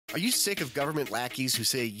Are you sick of government lackeys who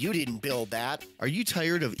say you didn't build that? Are you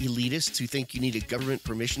tired of elitists who think you need a government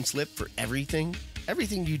permission slip for everything?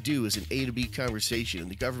 Everything you do is an A to B conversation,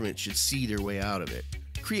 and the government should see their way out of it.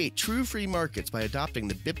 Create true free markets by adopting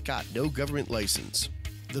the BIPCOT No Government License.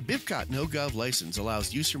 The BIPCOT No Gov license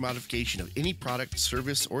allows use or modification of any product,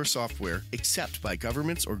 service, or software except by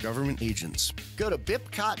governments or government agents. Go to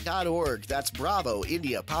bipcot.org. That's Bravo,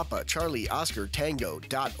 India, Papa, Charlie, Oscar,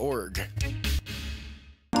 Tango.org.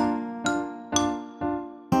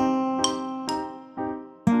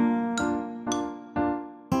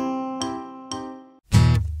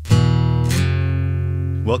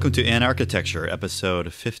 Welcome to Anarchitecture,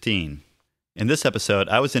 episode 15. In this episode,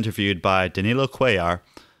 I was interviewed by Danilo Cuellar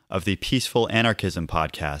of the Peaceful Anarchism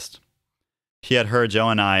podcast. He had heard Joe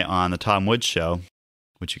and I on the Tom Woods show,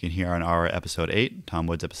 which you can hear on our episode 8, Tom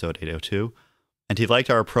Woods episode 802, and he liked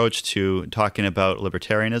our approach to talking about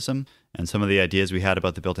libertarianism and some of the ideas we had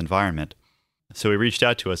about the built environment. So he reached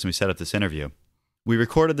out to us and we set up this interview. We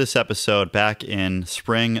recorded this episode back in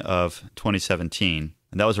spring of 2017,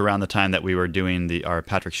 and that was around the time that we were doing our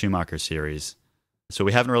Patrick Schumacher series. So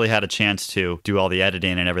we haven't really had a chance to do all the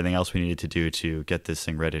editing and everything else we needed to do to get this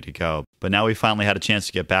thing ready to go. But now we finally had a chance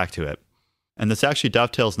to get back to it. And this actually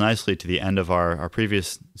dovetails nicely to the end of our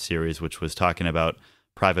previous series, which was talking about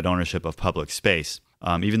private ownership of public space.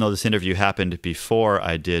 Even though this interview happened before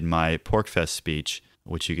I did my PorcFest speech,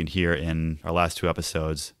 which you can hear in our last two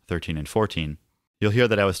episodes, 13 and 14, you'll hear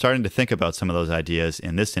that I was starting to think about some of those ideas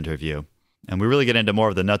in this interview. And we really get into more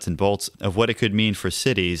of the nuts and bolts of what it could mean for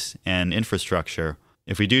cities and infrastructure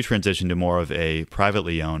if we do transition to more of a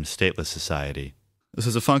privately owned, stateless society. This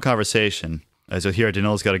was a fun conversation. As you'll hear,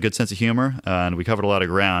 Danilo's got a good sense of humor, and we covered a lot of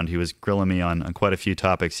ground. He was grilling me on quite a few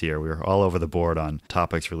topics here. We were all over the board on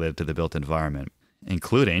topics related to the built environment,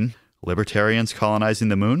 including libertarians colonizing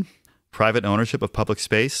the moon, private ownership of public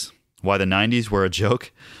space, why the 90s were a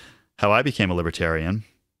joke, how I became a libertarian.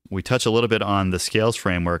 We touch a little bit on the scales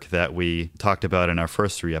framework that we talked about in our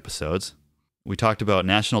first 3 episodes. We talked about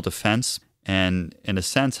national defense and, in a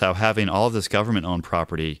sense, how having all of this government-owned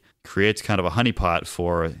property creates kind of a honeypot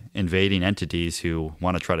for invading entities who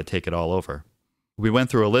want to try to take it all over. We went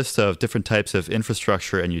through a list of different types of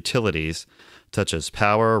infrastructure and utilities, such as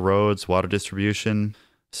power, roads, water distribution,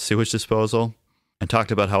 sewage disposal, and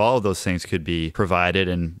talked about how all of those things could be provided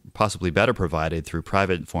and possibly better provided through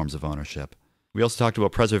private forms of ownership. We also talked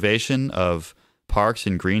about preservation of parks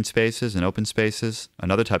and green spaces and open spaces and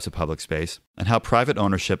other types of public space, and how private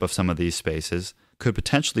ownership of some of these spaces could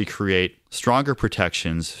potentially create stronger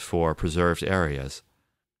protections for preserved areas.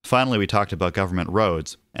 Finally, we talked about government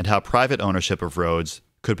roads and how private ownership of roads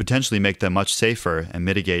could potentially make them much safer and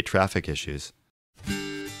mitigate traffic issues.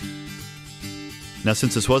 Now,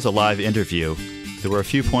 since this was a live interview, there were a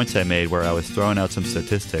few points I made where I was throwing out some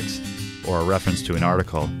statistics or a reference to an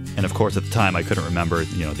article. And of course, at the time, I couldn't remember,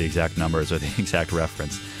 the exact numbers or the exact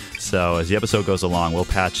reference. So as the episode goes along, we'll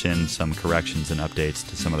patch in some corrections and updates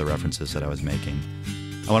to some of the references that I was making.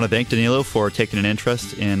 I want to thank Danilo for taking an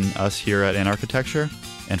interest in us here at Anarchitecture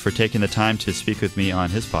and for taking the time to speak with me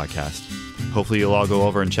on his podcast. Hopefully you'll all go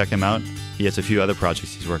over and check him out. He has a few other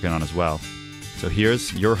projects he's working on as well. So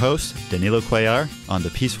here's your host, Danilo Cuellar, on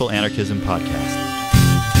the Peaceful Anarchism Podcast.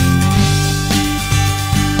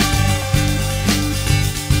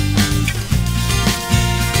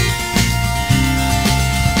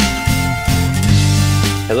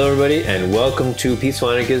 Hello, everybody, and welcome to Peaceful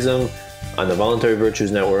Anarchism on the Voluntary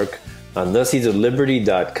Virtues Network on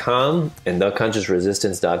theseedsofliberty.com and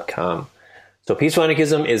theconsciousresistance.com. So Peaceful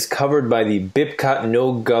Anarchism is covered by the BIPCOT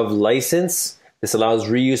No Gov license. This allows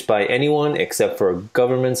reuse by anyone except for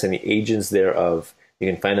governments and the agents thereof. You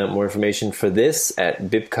can find out more information for this at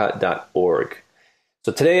bipcot.org.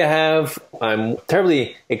 So today I'm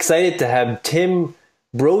terribly excited to have Tim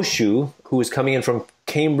Brochu, who is coming in from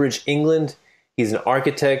Cambridge, England. He's an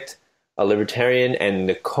architect, a libertarian, and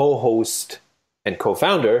the co-host and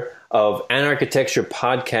co-founder of Anarchitecture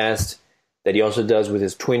Podcast that he also does with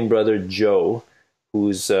his twin brother, Joe,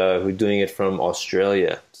 who's doing it from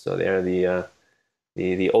Australia. So they're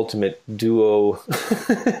the ultimate duo.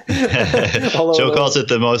 Joe calls it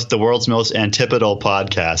the world's most antipodal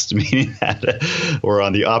podcast, meaning that we're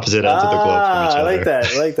on the opposite ends of the globe from each other. I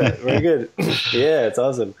like that. Very good. Yeah, it's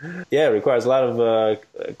awesome. Yeah, it requires a lot of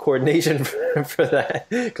coordination for that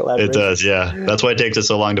collaboration. It does, yeah. That's why it takes us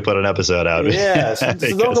so long to put an episode out. Yeah, so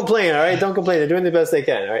don't complain, all right? Don't complain. They're doing the best they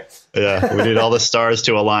can, all right? Yeah, we need all the stars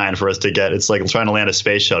to align for us to get. It's like trying to land a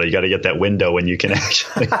space shuttle. You got to get that window when you can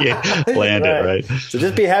actually land it, right? So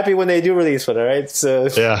just be happy when they do release one, all right? So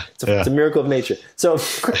it's a miracle of nature. So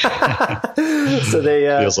so they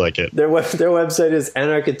feels like it. Their website is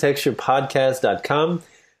anarchitecturepodcast.com,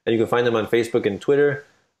 and you can find them on Facebook and Twitter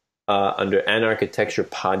under Anarchitecture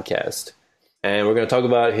Podcast. And we're going to talk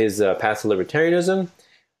about his path to libertarianism,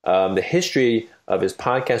 the history of his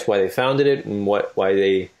podcast, why they founded it, and why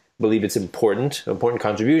they believe it's important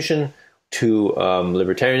contribution to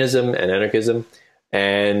libertarianism and anarchism,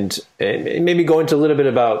 and maybe go into a little bit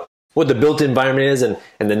about what the built environment is and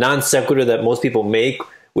the non sequitur that most people make,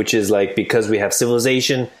 which is like, because we have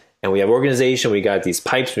civilization and we have organization, we got these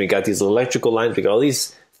pipes, we got these electrical lines, we got all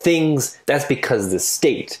these things, that's because of the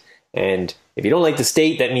state. And if you don't like the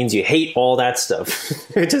state, that means you hate all that stuff,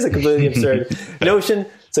 which is a completely absurd notion.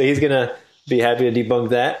 So he's going to be happy to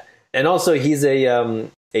debunk that. And also he's a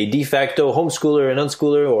de facto homeschooler and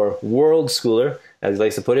unschooler, or world schooler, as he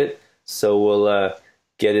likes to put it. So we'll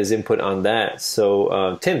get his input on that.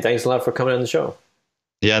 So Tim, thanks a lot for coming on the show.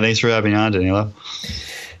 Yeah, thanks for having me on, Danilo.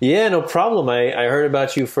 Yeah, no problem. I heard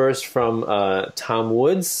about you first from Tom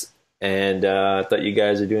Woods, and I thought you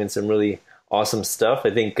guys are doing some really awesome stuff.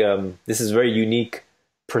 I think this is a very unique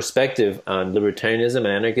perspective on libertarianism and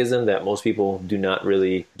anarchism that most people do not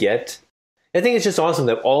really get. I think it's just awesome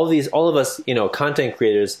that all of us, content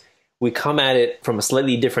creators, we come at it from a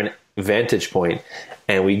slightly different vantage point,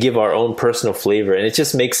 and we give our own personal flavor, and it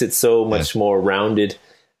just makes it so much more rounded,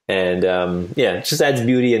 and it just adds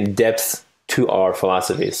beauty and depth to our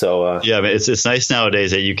philosophy. So but it's nice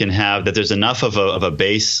nowadays that you can have that. There's enough of a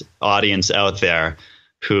base audience out there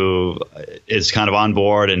who is kind of on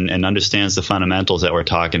board and understands the fundamentals that we're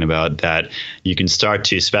talking about, that you can start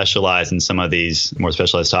to specialize in some of these more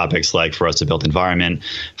specialized topics, like for us, the built environment,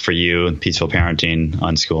 for you, peaceful parenting,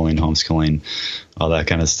 unschooling, homeschooling, all that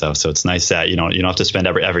kind of stuff. So it's nice that you don't have to spend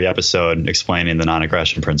every episode explaining the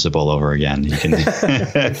non-aggression principle over again. You can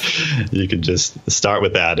you can just start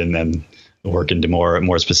with that and then work into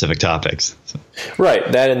more specific topics. So.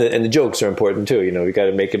 Right, that and the jokes are important too. We got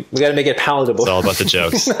to make it palatable. It's all about the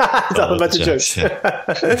jokes. It's all about the jokes.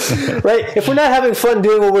 Yeah. Right. If we're not having fun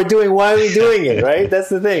doing what we're doing, why are we doing it? Right. That's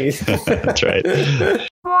the thing. That's right.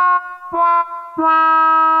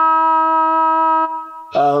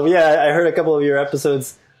 I heard a couple of your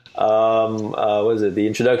episodes. What was it? The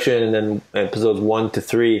introduction, and then episodes 1 to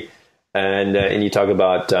 3. And you talk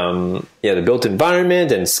about the built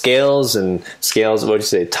environment and scales. What did you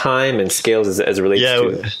say? Time and scales as it relates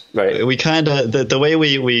to right. We kind of the way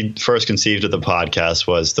we first conceived of the podcast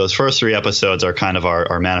was those first 3 episodes are kind of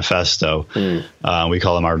our manifesto. We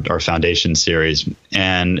call them our foundation series,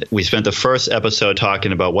 and we spent the first episode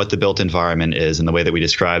talking about what the built environment is, and the way that we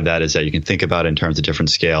describe that is that you can think about it in terms of different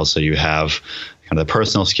scales. So you have kind of the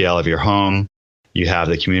personal scale of your home, you have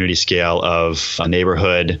the community scale of a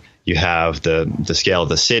neighborhood. You have the scale of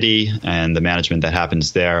the city and the management that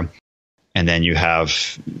happens there. And then you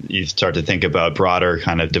start to think about broader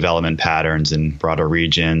kind of development patterns and broader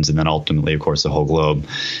regions, and then ultimately, of course, the whole globe.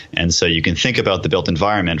 And so you can think about the built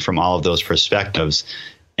environment from all of those perspectives.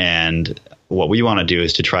 And what we want to do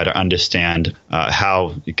is to try to understand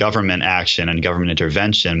how government action and government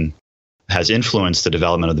intervention has influenced the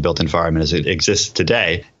development of the built environment as it exists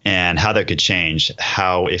today, and how that could change.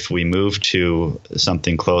 How, if we move to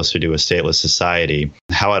something closer to a stateless society,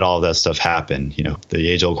 how would all that stuff happen? The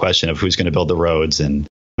age-old question of who's going to build the roads, and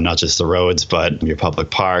not just the roads, but your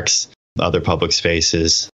public parks, other public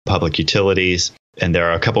spaces, public utilities. And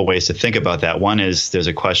there are a couple ways to think about that. One is there's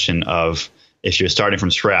a question of, if you're starting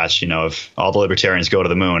from scratch, if all the libertarians go to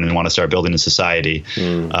the moon and want to start building a society,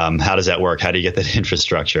 how does that work? How do you get that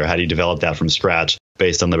infrastructure? How do you develop that from scratch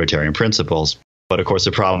based on libertarian principles? But of course,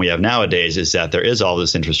 the problem we have nowadays is that there is all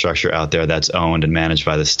this infrastructure out there that's owned and managed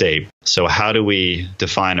by the state. So how do we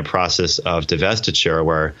define a process of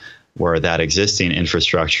divestiture where that existing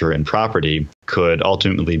infrastructure and property could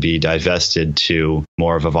ultimately be divested to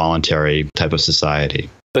more of a voluntary type of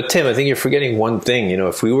society? But Tim, I think you're forgetting one thing.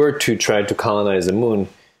 If we were to try to colonize the moon,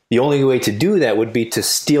 the only way to do that would be to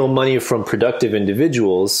steal money from productive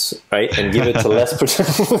individuals, right, and give it to less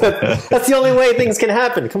productive. That's the only way things can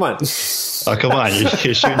happen. Come on. Oh, come on.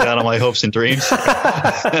 You're shooting down on my hopes and dreams.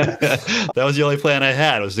 That was the only plan I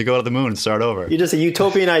had, was to go to the moon and start over. You're just a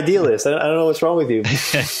utopian idealist. I don't know what's wrong with you.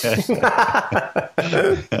 Just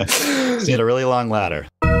need a really long ladder.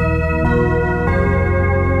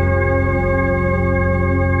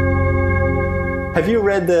 Have you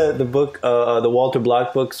read the book, the Walter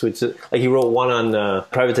Block books, which he wrote one on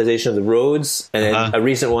privatization of the roads, and then a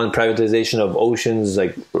recent one, privatization of oceans,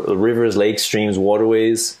 like rivers, lakes, streams,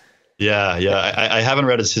 waterways. Yeah. I haven't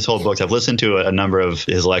read his whole books. I've listened to a number of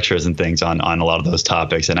his lectures and things on a lot of those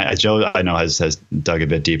topics. And Joe, I know, has dug a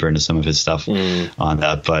bit deeper into some of his stuff on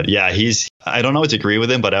that. But yeah, I don't always agree with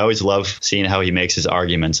him, but I always love seeing how he makes his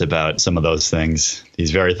arguments about some of those things. He's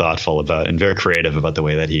very thoughtful about and very creative about the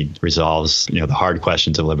way that he resolves, the hard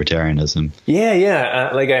questions of libertarianism. Yeah.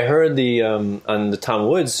 Like I heard on the Tom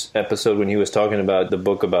Woods episode when he was talking about the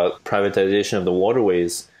book about privatization of the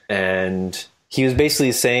waterways, and he was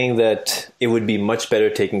basically saying that it would be much better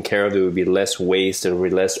taken care of. There would be less waste. There would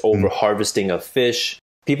be less over-harvesting of fish.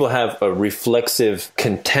 People have a reflexive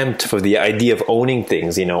contempt for the idea of owning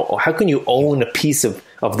things. How can you own a piece of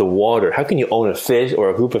the water? How can you own a fish or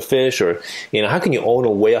a group of fish? Or, how can you own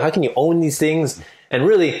a whale? How can you own these things? And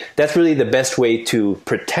really, that's really the best way to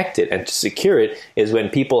protect it and to secure it is when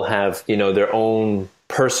people have, their own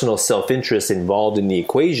personal self-interest involved in the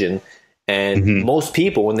equation. And most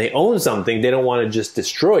people, when they own something, they don't want to just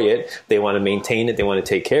destroy it. They want to maintain it. They want to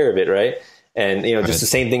take care of it, right? And, just the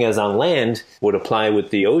same thing as on land would apply with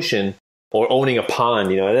the ocean or owning a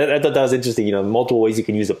pond. I thought that was interesting. Multiple ways you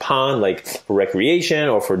can use a pond, like for recreation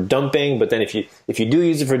or for dumping. But then if you do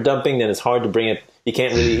use it for dumping, then it's hard to bring it. You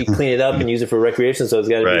can't really clean it up and use it for recreation. So it's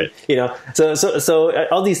got to be, So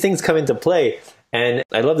all these things come into play. And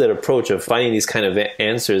I love that approach of finding these kind of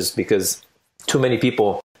answers because too many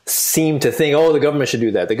people seem to think, the government should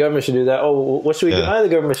do that. The government should do that. Oh, what should we do? The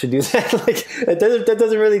government should do that. Like that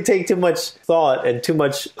doesn't really take too much thought and too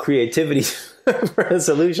much creativity for a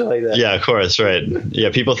solution like that. Yeah, of course, right. Yeah,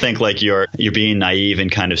 people think like you're being naive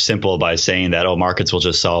and kind of simple by saying that markets will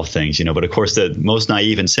just solve things, But of course, the most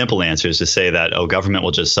naive and simple answer is to say that government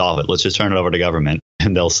will just solve it. Let's just turn it over to government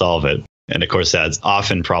and they'll solve it. And of course, that's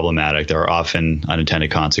often problematic. There are often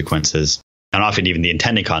unintended consequences. And often even the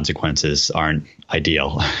intended consequences aren't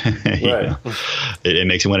ideal. Right. It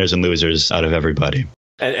makes winners and losers out of everybody.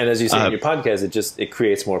 And as you say in your podcast, it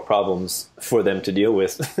creates more problems for them to deal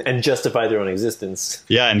with and justify their own existence.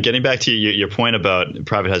 Yeah, and getting back to your point about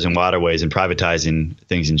privatizing waterways and privatizing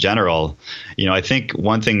things in general, I think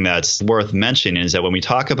one thing that's worth mentioning is that when we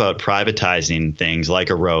talk about privatizing things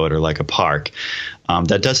like a road or like a park,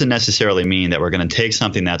 that doesn't necessarily mean that we're going to take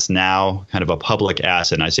something that's now kind of a public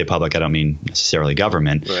asset. And I say public, I don't mean necessarily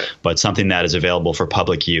government, but something that is available for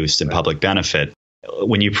public use and public benefit.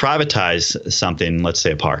 When you privatize something, let's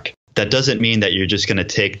say a park, that doesn't mean that you're just going to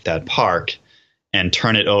take that park and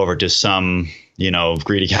turn it over to some,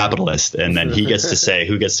 greedy capitalist. And then he gets to say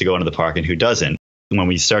who gets to go into the park and who doesn't. When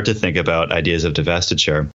we start to think about ideas of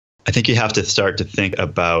divestiture, I think you have to start to think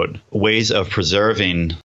about ways of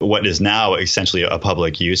preserving what is now essentially a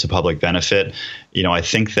public use, a public benefit. I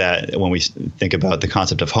think that when we think about the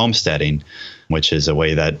concept of homesteading, which is a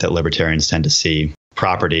way that libertarians tend to see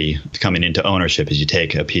property coming into ownership, as you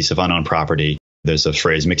take a piece of unowned property. There's a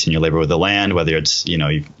phrase, mixing your labor with the land, whether it's,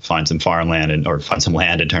 you find some farmland or find some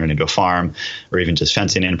land and turn it into a farm, or even just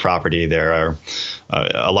fencing in property. There are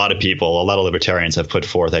a lot of libertarians have put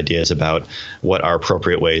forth ideas about what are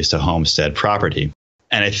appropriate ways to homestead property.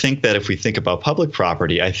 And I think that if we think about public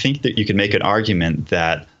property, I think that you can make an argument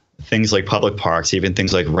that things like public parks, even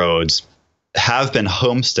things like roads, have been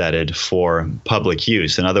homesteaded for public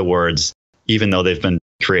use. In other words, even though they've been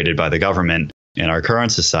created by the government in our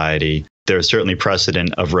current society, there's certainly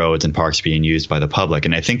precedent of roads and parks being used by the public.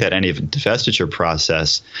 And I think that any divestiture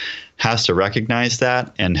process has to recognize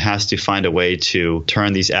that and has to find a way to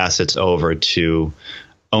turn these assets over to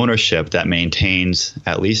ownership that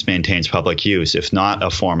at least maintains public use, if not a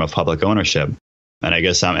form of public ownership. And I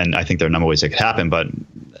guess, and I think there are a number of ways that could happen, but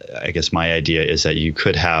I guess my idea is that you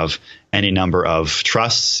could have any number of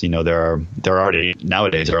trusts. There are already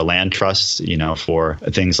nowadays there are land trusts, for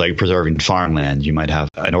things like preserving farmland. You might have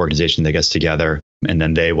an organization that gets together and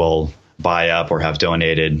then they will buy up or have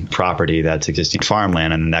donated property that's existing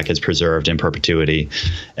farmland, and then that gets preserved in perpetuity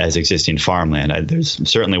as existing farmland. There's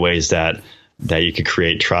certainly ways that you could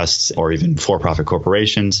create trusts or even for-profit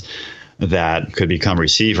corporations that could become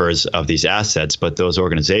receivers of these assets, but those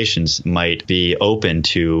organizations might be open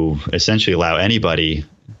to essentially allow anybody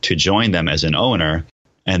to join them as an owner.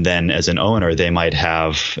 And then as an owner, they might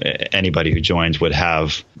have, anybody who joins would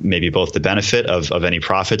have maybe both the benefit of any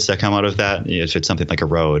profits that come out of that. If it's something like a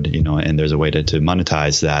road, and there's a way to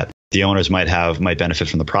monetize that. The owners might benefit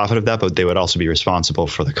from the profit of that, but they would also be responsible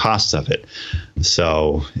for the costs of it.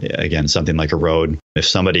 So again, something like a road, if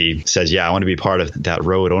somebody says, yeah, I want to be part of that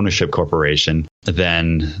road ownership corporation,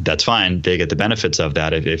 then that's fine. They get the benefits of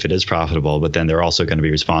that if it is profitable, but then they're also going to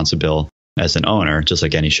be responsible as an owner, just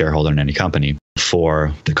like any shareholder in any company,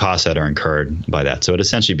 for the costs that are incurred by that. So it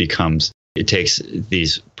essentially becomes It takes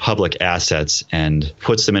these public assets and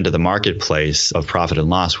puts them into the marketplace of profit and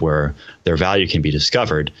loss where their value can be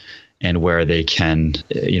discovered and where they can,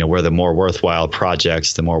 where the more worthwhile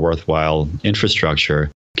projects, the more worthwhile infrastructure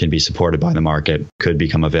can be supported by the market, could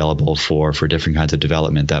become available for different kinds of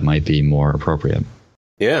development that might be more appropriate.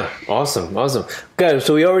 Yeah, awesome. Good.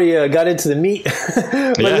 So we already got into the meat.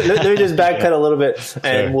 Let me just backpedal a little bit,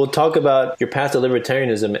 and we'll talk about your path to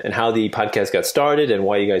libertarianism and how the podcast got started and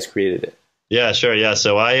why you guys created it. Yeah, sure. Yeah.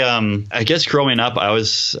 So I guess growing up, I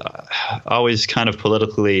was always kind of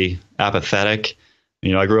politically apathetic.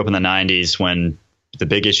 I grew up in the 90s when the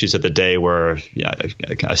big issues of the day were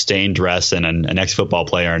a stained dress and an ex-football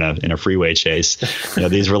player in a freeway chase.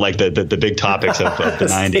 These were like the big topics of the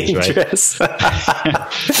 90s, right?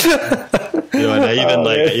 And I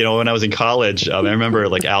even when I was in college, I remember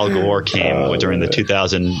like Al Gore came during the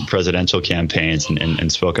 2000 presidential campaigns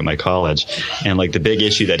and spoke at my college. And like the big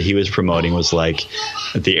issue that he was promoting was like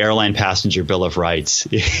the airline passenger bill of rights.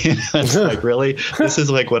 It's like, really? This is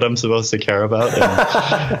like what I'm supposed to care about?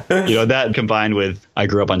 And, that combined with, I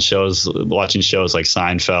grew up on watching shows like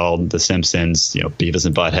Seinfeld, The Simpsons, Beavis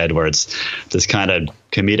and Butthead, where it's this kind of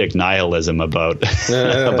comedic nihilism about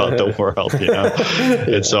the world,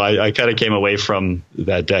 And so I kind of came away from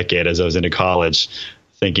that decade as I was into college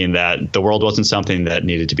thinking that the world wasn't something that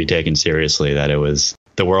needed to be taken seriously, that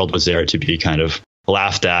the world was there to be kind of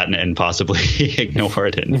laughed at and possibly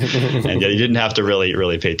ignored. And you didn't have to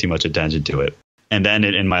really pay too much attention to it. And then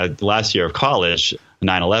in my last year of college,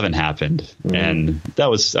 9/11 happened. And that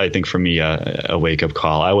was, I think, for me, a wake-up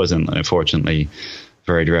call. I wasn't, unfortunately,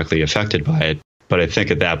 very directly affected by it. But I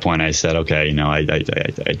think at that point I said, okay,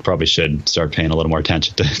 I probably should start paying a little more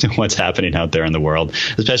attention to what's happening out there in the world,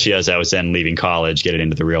 especially as I was then leaving college, getting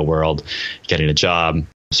into the real world, getting a job,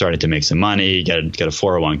 starting to make some money, get a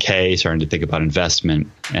 401k, starting to think about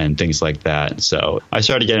investment and things like that. So I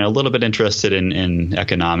started getting a little bit interested in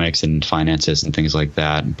economics and finances and things like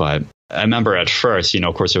that. But I remember at first,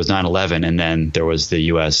 of course, there was 9/11 and then there was the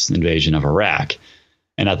U.S. invasion of Iraq.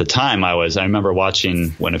 And at the time I remember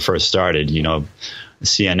watching when it first started,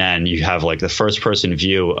 CNN, you have like the first person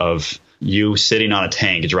view of you sitting on a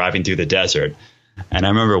tank driving through the desert. And I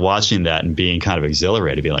remember watching that and being kind of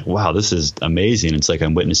exhilarated, being like, wow, this is amazing. It's like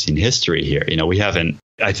I'm witnessing history here. We haven't,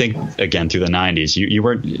 I think, again, through the 90s, you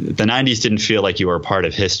weren't, the 90s didn't feel like you were a part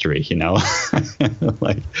of history,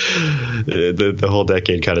 like the whole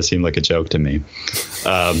decade kind of seemed like a joke to me.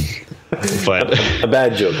 But a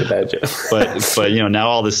bad joke. But now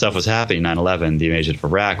all this stuff was happening, 9/11, the invasion of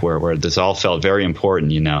Iraq, where this all felt very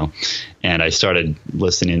important, and I started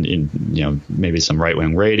listening in, maybe some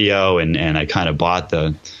right-wing radio, and I kind of bought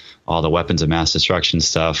all the weapons of mass destruction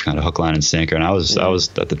stuff, kind of hook, line, and sinker. And I was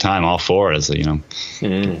at the time all for it. As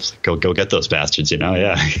go get those bastards,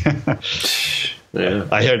 Yeah.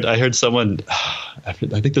 I heard someone, I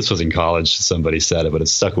think this was in college, somebody said it, but it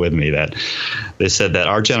stuck with me, that they said that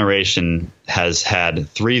our generation has had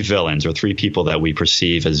three villains, or three people that we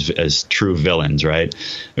perceive as true villains, right?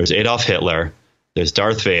 There's Adolf Hitler, there's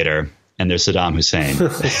Darth Vader, and there's Saddam Hussein.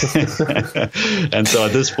 And so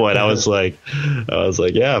at this point I was like,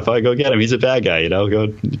 yeah, if I go get him, he's a bad guy,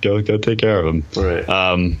 go take care of him. Right.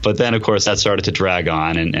 But then of course that started to drag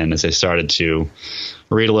on. And as I started to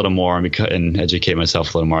read a little more and educate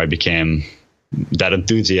myself a little more, that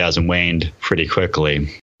enthusiasm waned pretty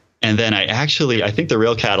quickly. And then I think the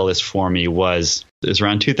real catalyst for me was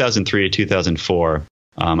around 2003 to 2004.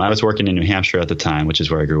 I was working in New Hampshire at the time, which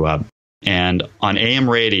is where I grew up. And on AM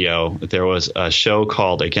radio, there was a show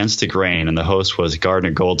called Against the Grain, and the host was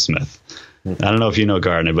Gardner Goldsmith. I don't know if you know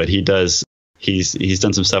Gardner, but he's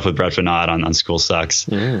done some stuff with Brett Veinotte on School Sucks.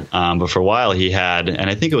 But for a while he had,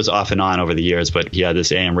 and I think it was off and on over the years, but he had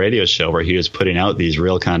this AM radio show where he was putting out these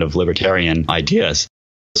real kind of libertarian ideas.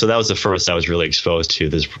 So that was the first I was really exposed to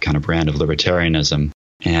this kind of brand of libertarianism.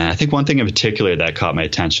 And I think one thing in particular that caught my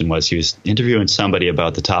attention was he was interviewing somebody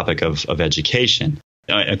about the topic of education.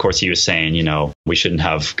 Of course, he was saying, we shouldn't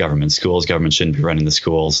have government schools. Government shouldn't be running the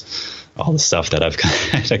schools, all the stuff that I've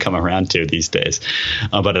kind of come around to these days.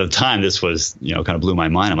 But at the time, this was, kind of blew my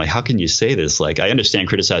mind. I'm like, how can you say this? Like, I understand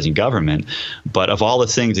criticizing government, but of all the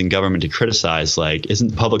things in government to criticize, like,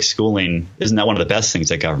 isn't public schooling, isn't that one of the best things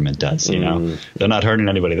that government does? They're not hurting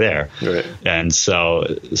anybody there. Right. And so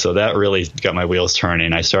that really got my wheels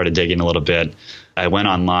turning. I started digging a little bit. I went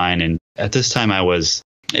online, and at this time I was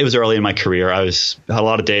it was early in my career. I had a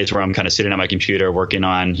lot of days where I'm kind of sitting at my computer working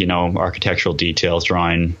on, architectural details,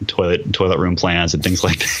 drawing toilet room plans and things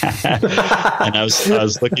like that. And I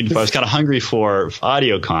was kind of hungry for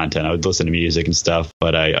audio content. I would listen to music and stuff,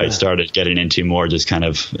 but I started getting into more just kind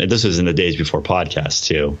of, this was in the days before podcasts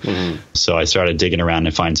too. Mm-hmm. So I started digging around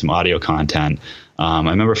and find some audio content. I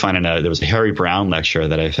remember finding there was a Harry Browne lecture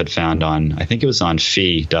that I had found on, I think it was on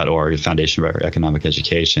FEE.org, Foundation for Economic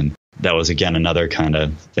Education. That was, again, another kind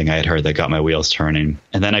of thing I had heard that got my wheels turning.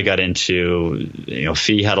 And then I got into,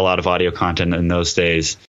 FEE had a lot of audio content in those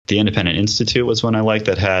days. The Independent Institute was one I liked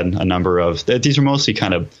that had a number of, these were mostly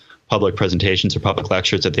kind of public presentations or public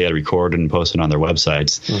lectures that they had recorded and posted on their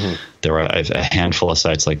websites. Mm-hmm. There were a handful of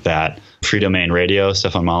sites like that. Free Domain Radio,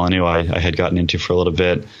 Stefan Molyneux, I had gotten into for a little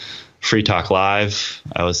bit. Free Talk Live,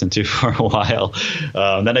 I was into for a while.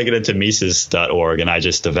 Then I get into Mises.org, and I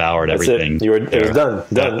just devoured everything. It was done.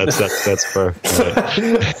 That's perfect.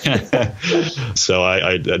 So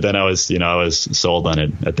I was sold on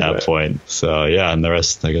it at that point. So yeah, and the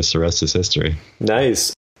rest is history.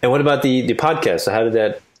 Nice. And what about the podcast? So how did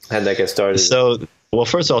that get started? So, well,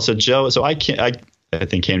 first of all, Joe. So I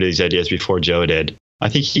think came to these ideas before Joe did. I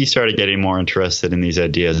think he started getting more interested in these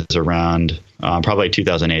ideas around probably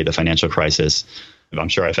 2008, the financial crisis. I'm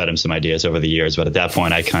sure I fed him some ideas over the years, but at that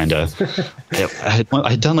point, I kind of I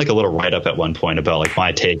had done like a little write up at one point about like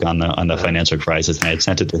my take on the financial crisis, and I had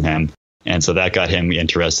sent it to him, and so that got him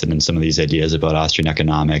interested in some of these ideas about Austrian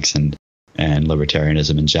economics and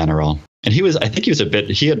libertarianism in general. And he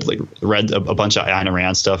had like read a bunch of Ayn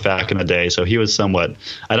Rand stuff back in the day. So he was somewhat,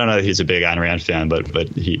 I don't know if he's a big Ayn Rand fan, but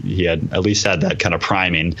he had at least had that kind of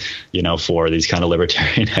priming, for these kind of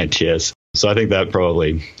libertarian ideas. So I think that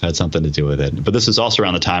probably had something to do with it. But this was also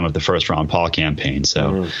around the time of the first Ron Paul campaign.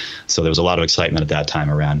 So there was a lot of excitement at that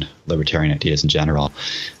time around libertarian ideas in general.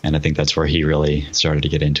 And I think that's where he really started to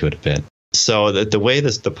get into it a bit. So the way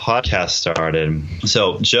the podcast started,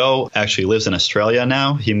 so Joe actually lives in Australia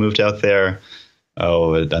now. He moved out there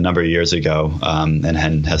a number of years ago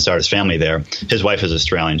and has started his family there. His wife is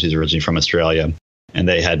Australian. She's originally from Australia. And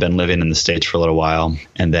they had been living in the States for a little while.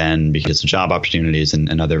 And then because of job opportunities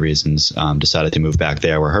and other reasons, decided to move back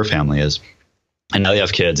there where her family is. And now they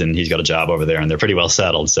have kids, and he's got a job over there, and they're pretty well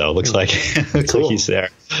settled. So it looks like he's there,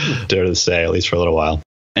 dare to say, at least for a little while.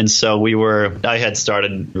 And so I had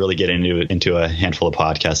started really getting into a handful of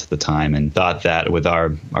podcasts at the time, and thought that with our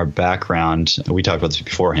background, we talked about this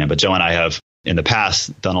beforehand, but Joe and I have in the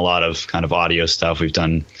past done a lot of kind of audio stuff. We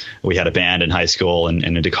had a band in high school and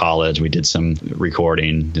into college. We did some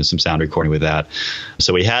some sound recording with that.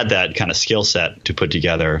 So we had that kind of skill set to put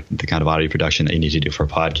together the kind of audio production that you need to do for a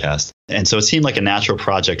podcast. And so it seemed like a natural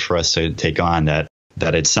project for us to take on that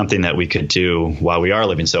it's something that we could do while we are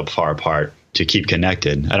living so far apart, to keep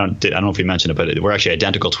connected. I don't know if we mentioned it, but we're actually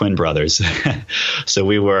identical twin brothers. So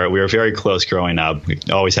we were very close growing up. We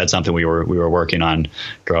always had something we were working on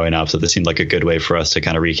growing up. So this seemed like a good way for us to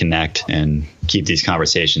kind of reconnect and keep these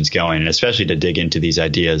conversations going, and especially to dig into these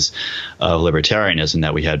ideas of libertarianism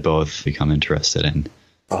that we had both become interested in.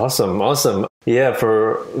 Awesome. Yeah,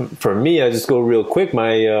 for me, I just go real quick.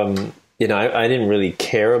 My I didn't really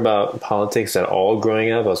care about politics at all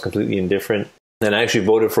growing up. I was completely indifferent. And I actually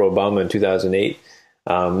voted for Obama in 2008,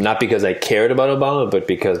 not because I cared about Obama, but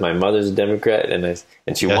because my mother's a Democrat,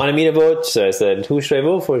 and she wanted me to vote. So I said, "Who should I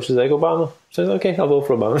vote for?" She's like, "Obama." So I said, "Okay, I'll vote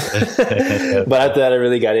for Obama." But after that, I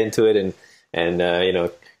really got into it,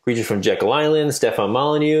 and Creatures from Jekyll Island, Stefan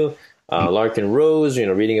Molyneux, Larkin Rose,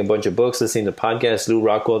 reading a bunch of books, listening to podcasts,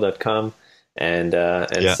 LouRockwell.com, and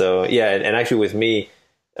actually with me.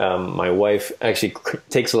 My wife actually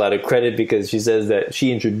takes a lot of credit because she says that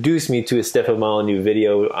she introduced me to a Stefan Molyneux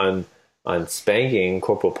video on spanking,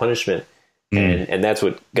 corporal punishment. And that's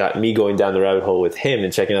what got me going down the rabbit hole with him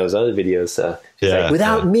and checking out his other videos. She's like,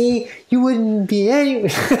 without me, you wouldn't be any, you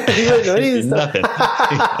wouldn't know any of this stuff.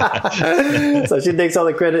 So she takes all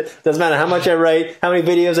the credit. Doesn't matter how much I write, how many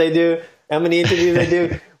videos I do, how many interviews I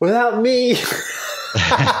do. Without me.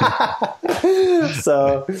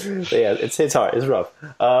 So yeah, it's hard, it's rough,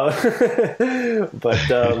 but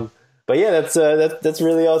yeah, that's a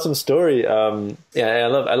really awesome story. I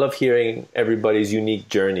love hearing everybody's unique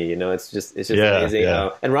journey. It's just amazing.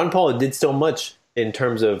 And Ron Paul did so much in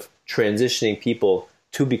terms of transitioning people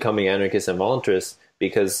to becoming anarchists and voluntarists,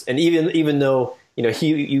 because even though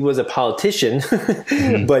he was a politician,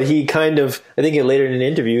 but he kind of, I think later in an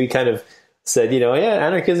interview he kind of said,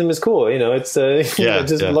 anarchism is cool. It's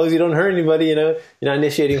just as long as you don't hurt anybody, you're not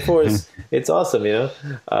initiating force. It's awesome, I mean,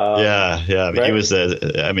 right? He was,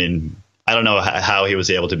 I don't know how he was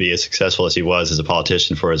able to be as successful as he was as a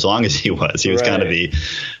politician for as long as he was. He was kind of the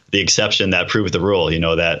exception that proved the rule,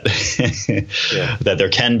 that that there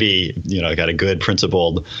can be, kind of good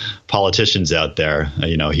principled politicians out there.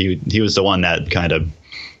 He was the one that kind of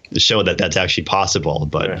showed that that's actually possible,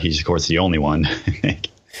 but he's of course the only one.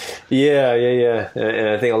 Yeah. And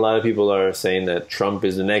I think a lot of people are saying that Trump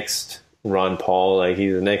is the next Ron Paul, like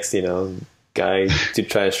he's the next, guy to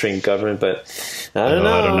try to shrink government, but I don't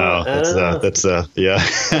know. That's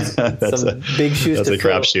big shoes. That's to a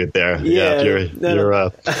crapshoot there. Yeah, you're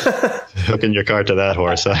hooking your cart to that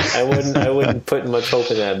horse. I wouldn't put much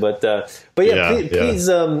hope in that, but please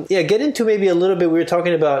get into maybe a little bit. We were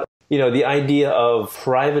talking about the idea of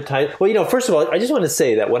privatize. Well, first of all, I just want to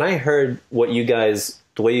say that when I heard the way you guys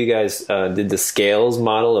did the scales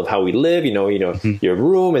model of how we live, your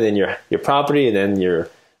room and then your property and then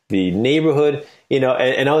the neighborhood, and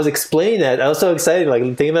I was explaining that. I was so excited, like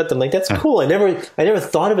thinking about them, like that's cool. I never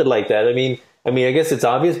thought of it like that. I mean, I guess it's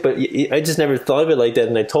obvious, but I just never thought of it like that.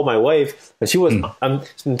 And I told my wife, and she was, I'm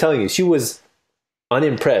telling you, she was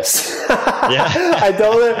unimpressed. Yeah. I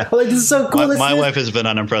told her, I'm like, this is so cool. My wife has been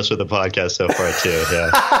unimpressed with the podcast so far too. Yeah.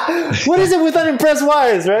 What is it with unimpressed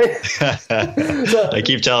wives, right? I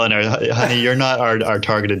keep telling her, honey, you're not our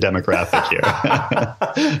targeted demographic here.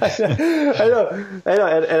 I know.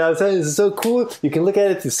 And I was telling you, this is so cool. You can look at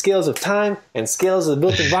it through scales of time and scales of the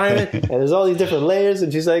built environment, and there's all these different layers.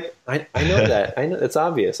 And she's like, I know that. I know it's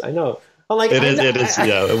obvious. I know. I'm like, it is.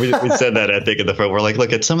 Yeah, we said that, I think, in the front. We're like,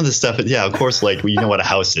 look at some of the stuff. Yeah, of course, like, you know what a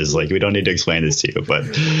house is. Like, we don't need to explain this to you.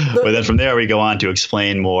 But then from there, we go on to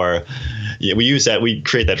explain more. Yeah, we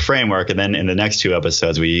create that framework. And then in the next two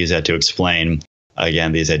episodes, we use that to explain,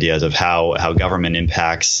 again, these ideas of how government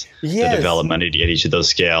impacts the development at each of those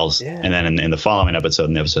scales. Yeah. And then in the following episode,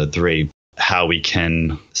 in episode 3, how we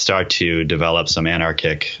can start to develop some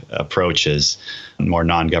anarchic approaches, more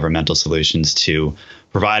non-governmental solutions to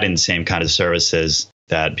providing the same kind of services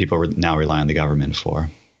that people now rely on the government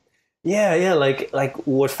for. Yeah. Like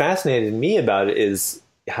what fascinated me about it is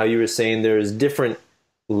how you were saying there's different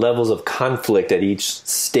levels of conflict at each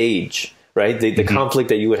stage, right? The conflict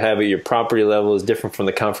that you would have at your property level is different from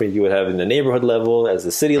the conflict you would have in the neighborhood level, as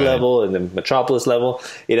the city level, and the metropolis level.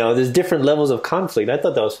 There's different levels of conflict. I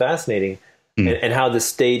thought that was fascinating, and how the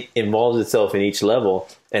state involves itself in each level,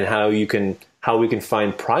 and how we can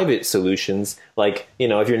find private solutions. Like,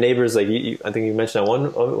 if your neighbor's like, I think you mentioned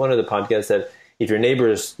on one of the podcasts that if your neighbor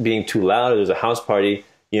is being too loud or there's a house party,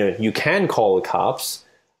 you can call the cops.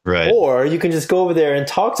 Right. Or you can just go over there and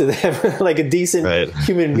talk to them like a decent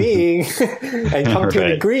human being and come to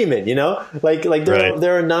an agreement, Like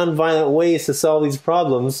there are nonviolent ways to solve these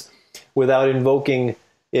problems without invoking,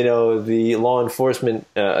 the law enforcement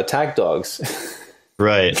attack dogs.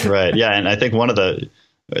 Right. Yeah, and I think one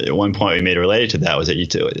point we made related to that was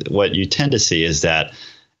that what you tend to see is that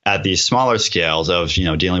at these smaller scales of,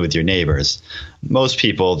 dealing with your neighbors, most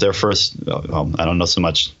people, their first, I don't know so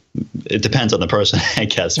much, it depends on the person, I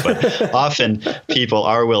guess, but often people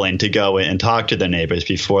are willing to go and talk to their neighbors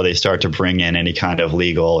before they start to bring in any kind of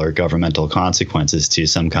legal or governmental consequences to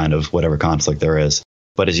some kind of whatever conflict there is.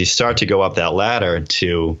 But as you start to go up that ladder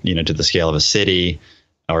to, to the scale of a city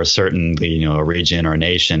or certainly, a region or a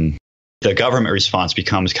nation, the government response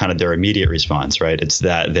becomes kind of their immediate response, right? It's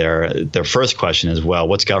that their first question is, well,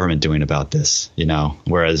 what's government doing about this?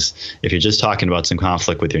 Whereas if you're just talking about some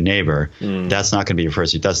conflict with your neighbor, that's not going to be your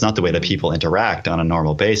first. That's not the way that people interact on a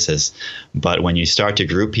normal basis. But when you start to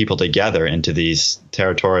group people together into these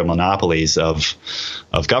territorial monopolies of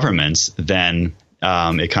governments, then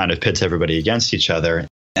it kind of pits everybody against each other.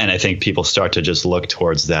 And I think people start to just look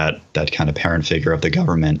towards that kind of parent figure of the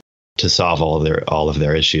government to solve all of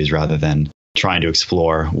their issues, rather than trying to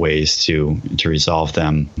explore ways to resolve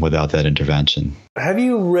them without that intervention. Have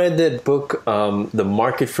you read that book, The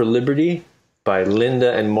Market for Liberty, by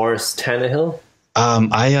Linda and Morris Tannehill?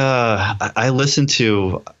 I listened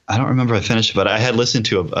to, I don't remember if I finished it, but I had listened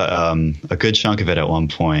to a good chunk of it at one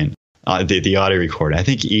point. The audio recording. I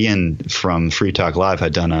think Ian from Free Talk Live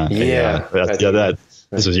had done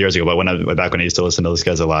this was years ago, but back when I used to listen to those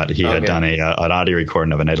guys a lot, he had done an audio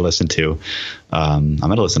recording of it, and I'd listened to. I might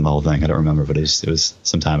have listened to the whole thing. I don't remember, but it was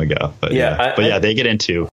some time ago. But they get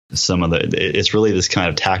into some of it's really this kind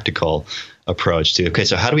of tactical approach to, okay,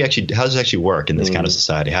 so how does it actually work in this kind of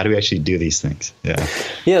society? How do we actually do these things?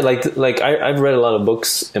 Yeah. Like I've read a lot of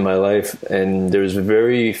books in my life, and there's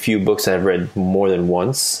very few books I've read more than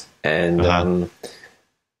once. And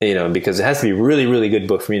because it has to be a really, really good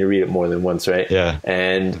book for me to read it more than once, right? Yeah.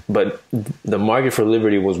 But The Market for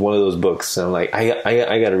Liberty was one of those books. And I'm like,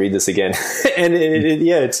 I got to read this again. And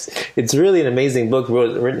it's really an amazing book,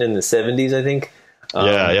 written in the 70s, I think.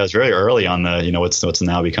 It's very early on the, what's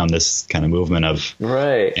now become this kind of movement of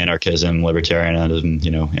anarchism, libertarianism,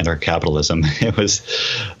 anarcho-capitalism. It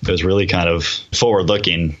was really kind of forward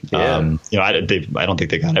looking. Yeah. I don't think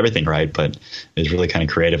they got everything right, but it was really kind of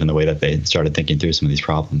creative in the way that they started thinking through some of these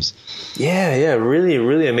problems. Yeah. Really,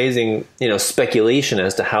 really amazing, speculation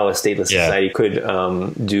as to how a stateless society could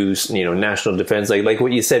do, national defense. Like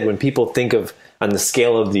what you said, when people think of on the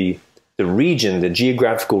scale of the region, the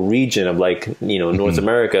geographical region of North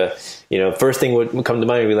America, first thing would come to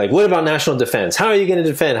mind would be like, what about national defense? How are you going to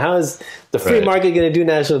defend? How is the free market going to do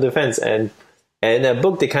national defense? And in that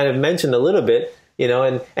book, they kind of mentioned a little bit,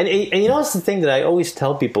 and it's the thing that I always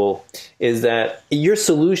tell people is that your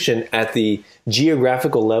solution at the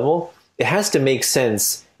geographical level, it has to make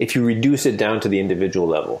sense if you reduce it down to the individual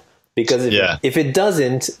level, because if it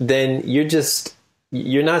doesn't, then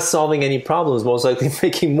you're not solving any problems, most likely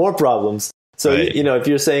making more problems. So, if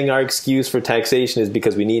you're saying our excuse for taxation is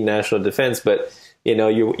because we need national defense, but, and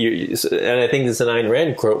I think this is an Ayn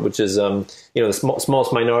Rand quote, which is, the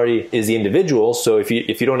smallest minority is the individual. So if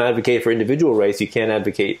you don't advocate for individual rights, you're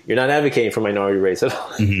not advocating for minority rights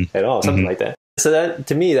at all, something like that. So that,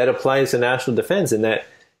 to me, that applies to national defense, in that,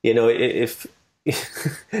 if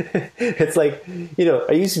it's like,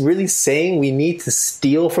 are you really saying we need to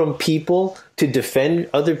steal from people to defend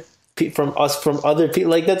from other people?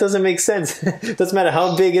 Like, that doesn't make sense. It doesn't matter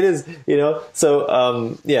how big it is, So,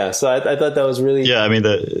 so I thought that was really. I mean,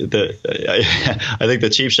 I think the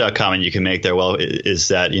cheap shot comment you can make there, is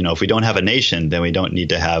that, if we don't have a nation, then we don't need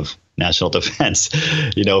to have national defense.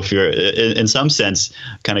 If you're in some sense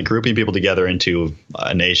kind of grouping people together into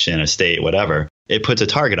a nation, a state, whatever, it puts a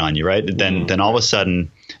target on you, right? Then all of a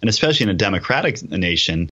sudden, and especially in a democratic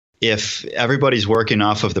nation, if everybody's working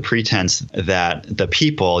off of the pretense that the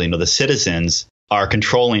people, the citizens, are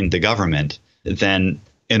controlling the government, then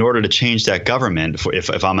in order to change that government,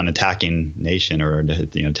 if I'm an attacking nation or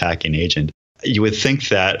attacking agent, you would think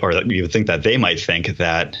that they might think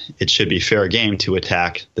that it should be fair game to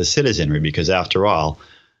attack the citizenry, because after all,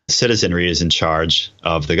 citizenry is in charge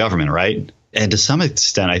of the government, right? And to some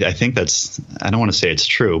extent, I think I don't want to say it's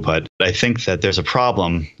true, but I think that there's a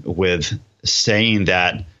problem with saying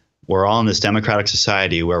that we're all in this democratic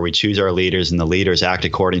society where we choose our leaders and the leaders act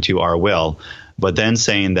according to our will, but then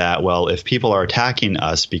saying that, well, if people are attacking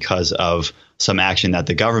us because of some action that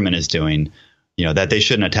the government is doing, that they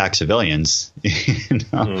shouldn't attack civilians.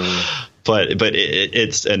 But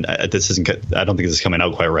it's, and this isn't, I don't think this is coming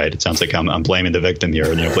out quite right. It sounds like I'm blaming the victim here,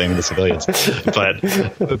 blaming the civilians. But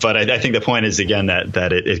I think the point is, again,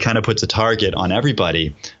 that it kind of puts a target on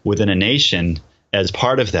everybody within a nation as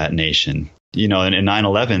part of that nation. In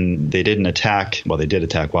 9/11, they didn't attack, they did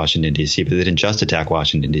attack Washington, D.C., but they didn't just attack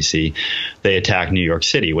Washington, D.C. They attacked New York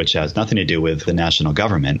City, which has nothing to do with the national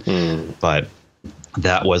government. But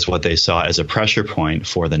that was what they saw as a pressure point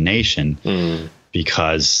for the nation.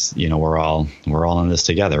 Because we're all in this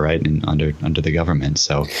together, right? And under the government.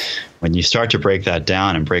 So when you start to break that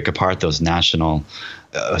down and break apart those national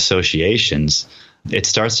associations, it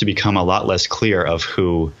starts to become a lot less clear of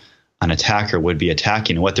who an attacker would be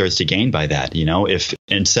attacking and what there is to gain by that. If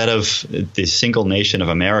instead of the single nation of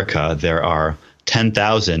America, there are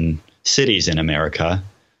 10,000 cities in America,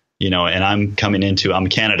 and I'm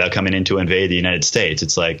Canada coming in to invade the United States.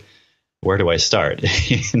 It's like, where do I start?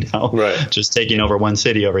 Right. Just taking over one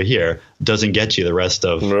city over here doesn't get you the rest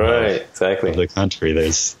of, exactly. of the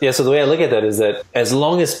country. So the way I look at that is that as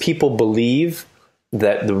long as people believe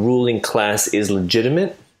that the ruling class is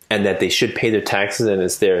legitimate and that they should pay their taxes and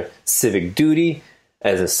it's their civic duty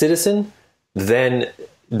as a citizen, then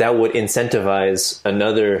that would incentivize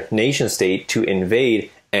another nation state to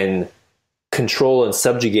invade and control and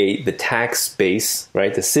subjugate the tax base,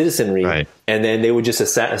 right, the citizenry, and then they would just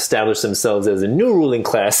establish themselves as a new ruling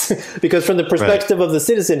class. Because from the perspective of the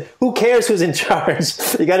citizen, who cares who's in charge?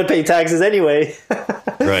 You got to pay taxes anyway,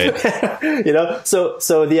 right?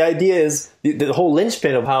 So the idea is the whole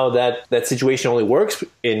linchpin of how that situation only works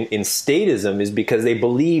in statism is because they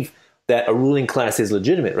believe that a ruling class is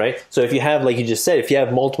legitimate, right? So if you have, like you just said, if you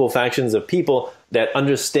have multiple factions of people that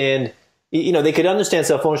understand. They could understand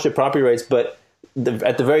self-ownership, property rights, but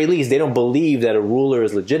at the very least, they don't believe that a ruler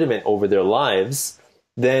is legitimate over their lives.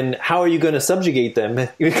 Then how are you going to subjugate them?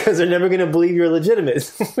 Because they're never going to believe you're legitimate.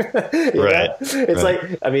 It's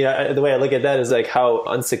like, the way I look at that is like how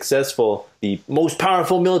unsuccessful the most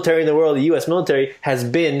powerful military in the world, the U.S. military, has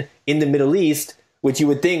been in the Middle East, which you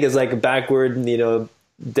would think is like a backward,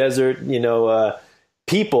 desert,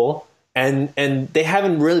 people, and they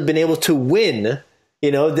haven't really been able to win.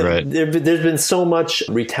 There's been so much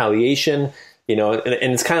retaliation,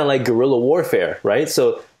 and it's kind of like guerrilla warfare, right?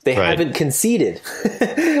 So they haven't conceded,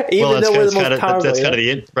 even though we're the most powerful. That's kind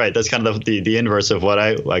of That's kind of the inverse of what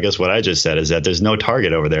I guess what I just said is that there's no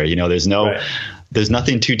target over there. There's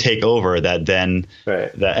nothing to take over that then.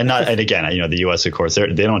 Right. And again, the U.S. of course they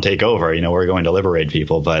don't take over. We're going to liberate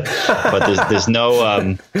people, but there's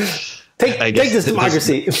no. Take this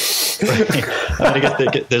democracy. I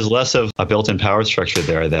guess there's less of a built-in power structure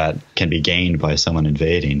there that can be gained by someone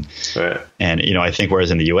invading. Right. And I think whereas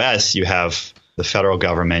in the U.S. you have the federal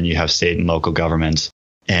government, you have state and local governments.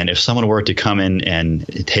 And if someone were to come in and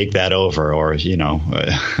take that over, or,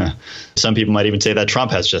 some people might even say that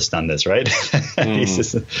Trump has just done this, right? He's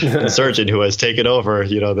just an insurgent who has taken over,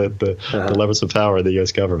 the levers of power of the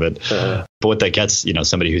U.S. government. But what that gets,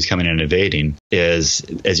 somebody who's coming in and invading is,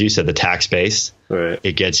 as you said, the tax base. Right.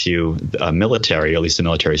 It gets you a military, or at least a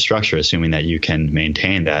military structure, assuming that you can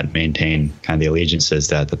maintain kind of the allegiances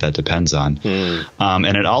that depends on.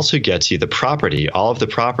 And it also gets you the property, all of the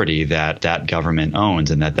property that government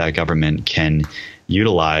owns and that government can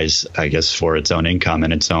utilize, I guess, for its own income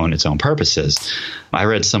and its own purposes. I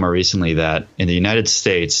read somewhere recently that in the United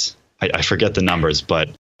States, I forget the numbers, but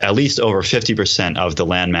at least over 50% of the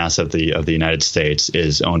landmass of the United States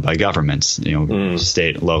is owned by governments,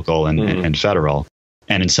 state, local, and federal.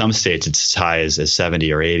 And in some states, it's as high as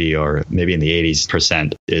 70 or 80, or maybe in the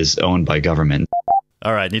 80% is owned by government.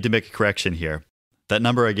 All right, need to make a correction here. That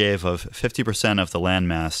number I gave of 50% of the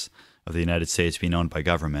landmass of the United States being owned by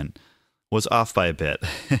government was off by a bit.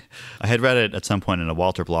 I had read it at some point in a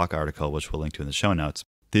Walter Block article, which we'll link to in the show notes.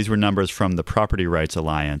 These were numbers from the Property Rights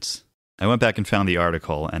Alliance. I went back and found the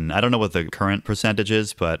article, and I don't know what the current percentage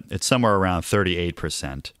is, but it's somewhere around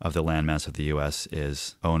 38% of the landmass of the U.S.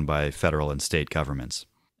 is owned by federal and state governments.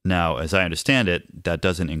 Now, as I understand it, that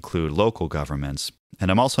doesn't include local governments, and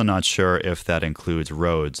I'm also not sure if that includes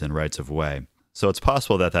roads and rights of way. So it's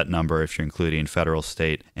possible that number, if you're including federal,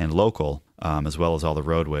 state, and local, as well as all the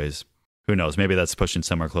roadways, who knows, maybe that's pushing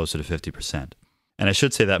somewhere closer to 50%. And I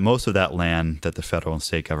should say that most of that land that the federal and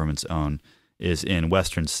state governments own is in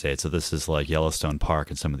western states. So this is like Yellowstone Park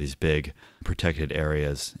and some of these big protected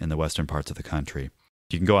areas in the western parts of the country.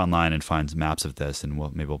 You can go online and find maps of this, and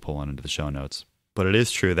maybe we'll pull one into the show notes. But it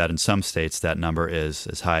is true that in some states that number is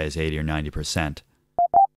as high as 80 or 90%.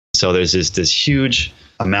 So there's this huge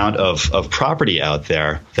amount of property out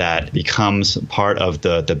there that becomes part of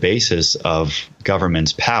the basis of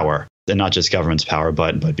government's power. And not just government's power,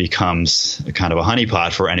 but becomes kind of a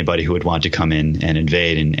honeypot for anybody who would want to come in and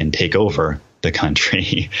invade and take over the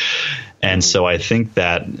country. And so I think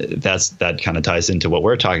that kind of ties into what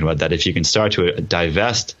we're talking about, that if you can start to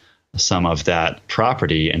divest some of that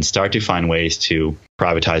property and start to find ways to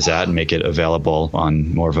privatize that and make it available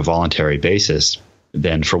on more of a voluntary basis,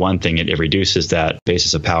 then for one thing, it reduces that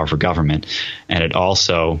basis of power for government. And it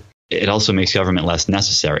also makes government less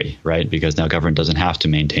necessary, right? Because now government doesn't have to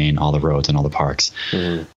maintain all the roads and all the parks.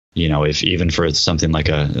 Mm-hmm. If even for something like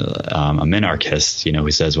a minarchist,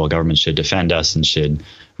 who says, well, government should defend us and should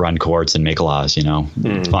run courts and make laws,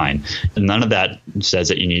 it's fine. And none of that says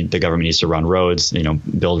that the government needs to run roads,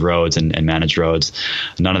 build roads and manage roads.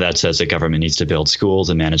 None of that says that government needs to build schools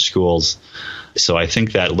and manage schools. So I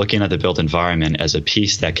think that looking at the built environment as a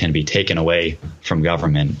piece that can be taken away from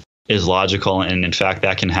government is logical. And in fact,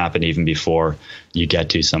 that can happen even before you get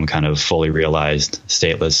to some kind of fully realized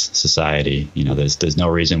stateless society. There's no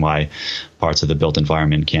reason why parts of the built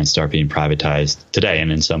environment can't start being privatized today.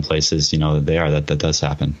 And in some places, that does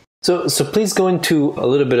happen. So please go into a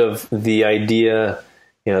little bit of the idea,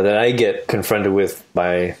 that I get confronted with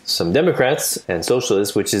by some Democrats and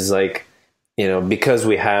socialists, which is like, because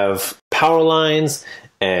we have power lines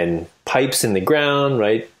and pipes in the ground,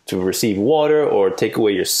 right, to receive water or take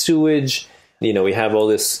away your sewage. We have all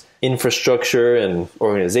this infrastructure and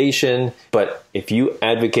organization. But if you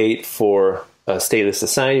advocate for a stateless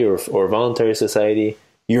society or voluntary society,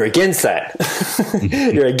 you're against that.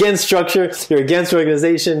 You're against structure. You're against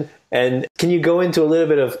organization. And can you go into a little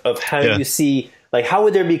bit of how you see, like, how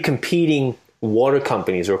would there be competing water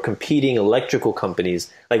companies or competing electrical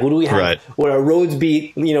companies? Like, what do we have? Right. Would our roads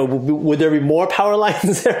be, would there be more power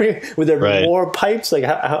lines there? Would there be more pipes? Like,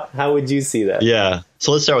 how would you see that? Yeah.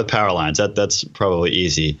 So let's start with power lines. That's probably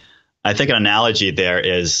easy. I think an analogy there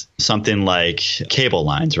is something like cable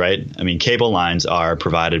lines, right? I mean, cable lines are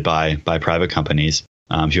provided by private companies.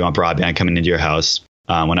 If you want broadband coming into your house,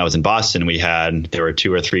 When I was in Boston, there were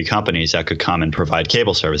 2 or 3 companies that could come and provide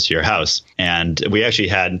cable service to your house. And we actually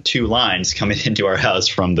had 2 lines coming into our house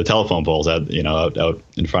from the telephone poles out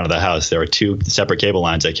in front of the house. There were 2 separate cable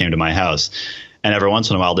lines that came to my house. And every once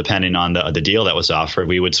in a while, depending on the deal that was offered,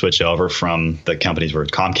 we would switch over from the companies were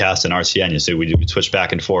Comcast and RCN. So we would switch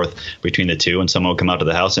back and forth between the 2, and someone would come out to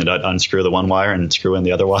the house and unscrew the one wire and screw in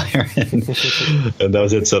the other wire. and that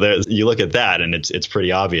was it. So you look at that, and it's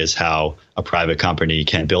pretty obvious how a private company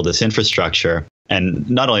can build this infrastructure. And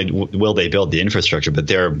not only will they build the infrastructure, but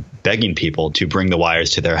they're begging people to bring the wires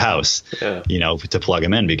to their house, to plug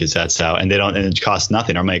them in, because that's how, and it costs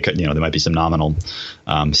nothing, or there might be some nominal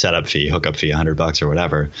setup fee, hookup fee, $100 or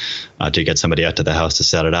whatever, to get somebody out to the house to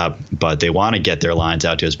set it up. But they want to get their lines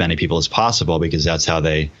out to as many people as possible, because that's how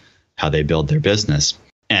they build their business.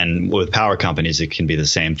 And with power companies, it can be the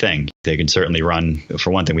same thing. They can certainly run,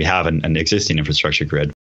 for one thing, we have an existing infrastructure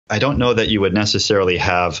grid. I don't know that you would necessarily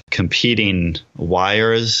have competing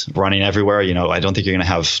wires running everywhere. I don't think you're going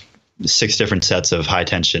to have 6 different sets of high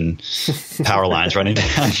tension power lines running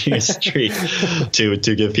down your street to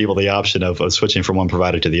give people the option of switching from one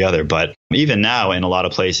provider to the other. But even now, in a lot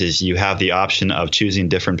of places, you have the option of choosing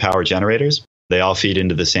different power generators. They all feed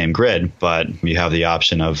into the same grid, but you have the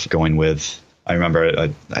option of going with, I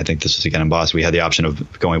remember, I think this was again in Boston, we had the option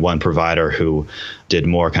of going one provider who did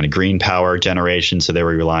more kind of green power generation. So they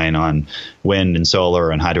were relying on wind and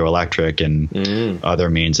solar and hydroelectric and other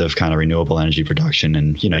means of kind of renewable energy production.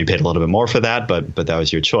 And, you paid a little bit more for that, but that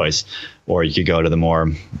was your choice. Or you could go to the more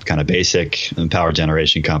kind of basic power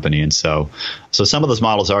generation company. And so some of those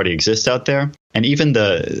models already exist out there. And even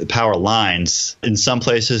the power lines, in some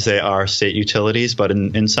places they are state utilities, but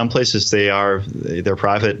in some places they're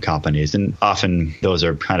private companies. And often those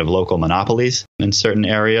are kind of local monopolies in certain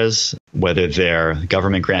areas, whether they're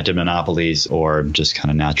government granted monopolies or just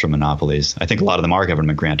kind of natural monopolies. I think a lot of them are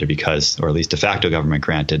government granted or at least de facto government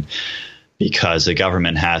granted, because the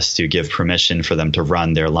government has to give permission for them to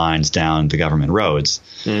run their lines down the government roads.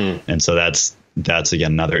 And so that's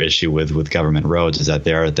again another issue with government roads, is that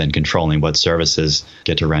they're then controlling what services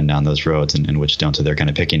get to run down those roads and which don't. So they're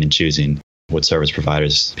kind of picking and choosing what service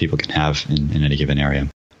providers people can have in any given area.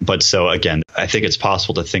 But so again, I think it's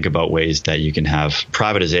possible to think about ways that you can have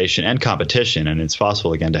privatization and competition. And it's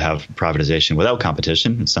possible, again, to have privatization without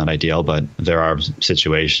competition. It's not ideal, but there are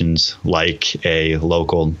situations like a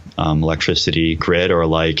local electricity grid, or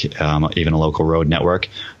like even a local road network,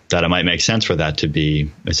 that it might make sense for that to be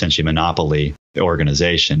essentially monopoly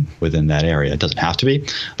organization within that area. It doesn't have to be,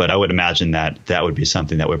 but I would imagine that would be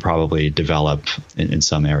something that would probably develop in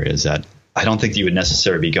some areas. That I don't think you would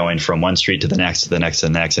necessarily be going from one street to the next, to the next, to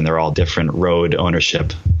the next, and they're all different road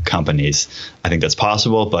ownership companies. I think that's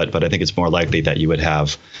possible, but I think it's more likely that you would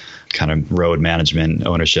have kind of road management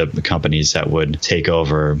ownership companies that would take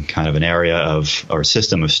over kind of an area or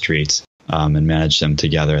system of streets and manage them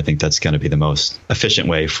together. I think that's going to be the most efficient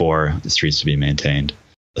way for the streets to be maintained.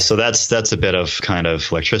 So that's a bit of kind of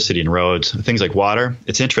electricity and roads. Things like water.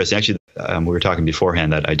 It's interesting. Actually, we were talking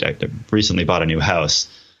beforehand that I recently bought a new house.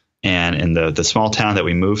 And in the small town that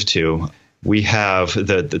we moved to, we have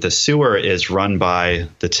the sewer is run by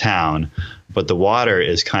the town, but the water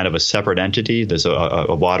is kind of a separate entity. There's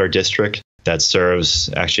a water district that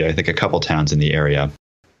serves, actually, I think, a couple towns in the area.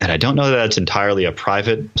 And I don't know that it's entirely a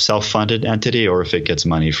private self-funded entity or if it gets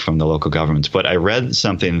money from the local governments. But I read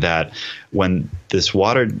something that when this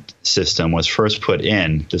water system was first put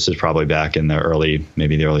in, this is probably back in the early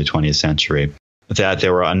 20th century, that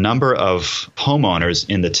there were a number of homeowners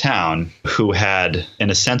in the town who had, in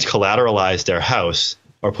a sense, collateralized their house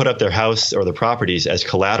or put up their house or the properties as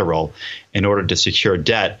collateral in order to secure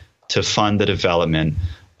debt to fund the development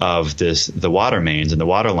of the water mains and the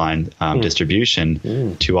water line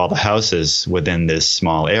distribution to all the houses within this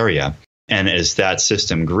small area. And as that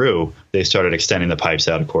system grew, they started extending the pipes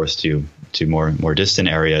out, of course, to more distant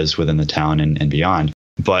areas within the town and beyond.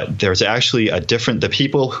 But there's actually the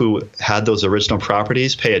people who had those original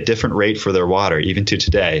properties pay a different rate for their water, even to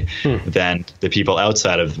today, than the people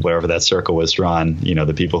outside of wherever that circle was drawn,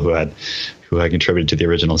 the people who had contributed to the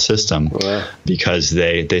original system. Wow. Because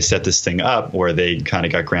they set this thing up where they kind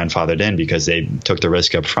of got grandfathered in because they took the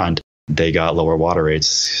risk up front. They got lower water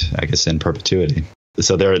rates, I guess, in perpetuity.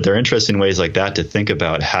 So there are interesting ways like that to think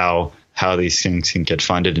about how these things can get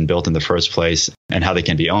funded and built in the first place and how they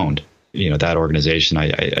can be owned. That organization, I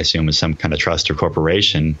assume, is some kind of trust or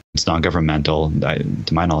corporation. It's non-governmental.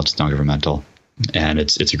 To my knowledge, it's non-governmental. And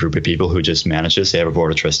it's a group of people who just manage this. They have a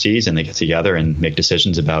board of trustees, and they get together and make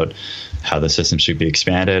decisions about how the system should be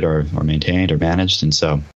expanded or maintained or managed. And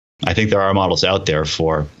so I think there are models out there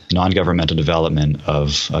for non-governmental development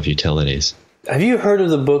of utilities. Have you heard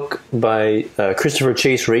of the book by Christopher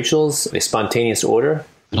Chase Rachel's A Spontaneous Order?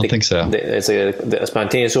 I don't think so. It's a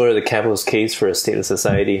Spontaneous Order, the Capitalist Case for a Stateless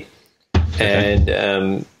Society. Okay.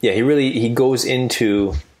 And he goes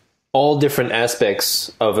into all different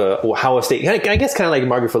aspects of how a state, I guess kind of like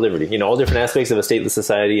Margaret for Liberty, all different aspects of a stateless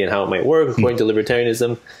society and how it might work according to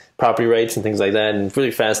libertarianism, property rights and things like that. And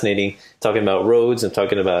really fascinating, talking about roads and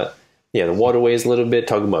talking about the waterways a little bit,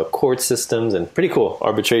 talking about court systems and pretty cool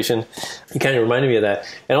arbitration. He kind of reminded me of that.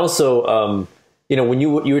 And also, when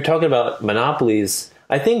you were talking about monopolies,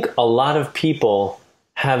 I think a lot of people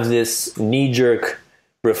have this knee-jerk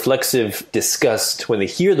reflexive disgust when they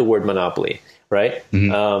hear the word monopoly. Right,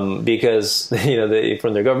 because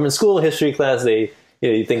from their government school history class,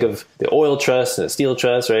 you think of the oil trust and the steel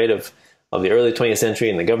trust, right, of the early 20th century,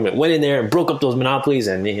 and the government went in there and broke up those monopolies,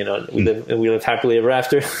 and we live happily ever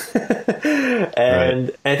after.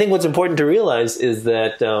 And I think what's important to realize is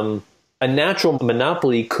that a natural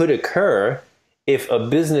monopoly could occur if a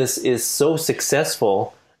business is so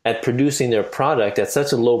successful at producing their product at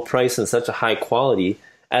such a low price and such a high quality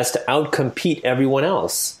as to outcompete everyone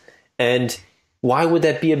else. And why would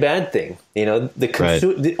that be a bad thing?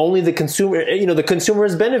 Only the consumer, the consumer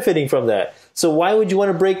is benefiting from that. So why would you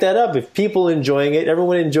want to break that up? If people enjoying it,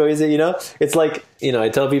 everyone enjoys it, it's like, I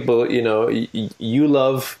tell people, you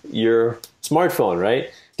love your smartphone, right?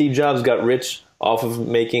 Steve Jobs got rich off of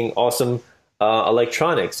making awesome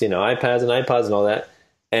electronics, iPads and iPods and all that.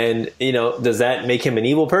 And, does that make him an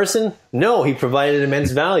evil person? No, he provided immense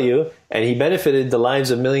value and he benefited the lives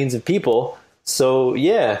of millions of people. So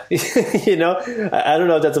yeah, I don't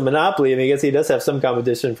know if that's a monopoly. I mean, I guess he does have some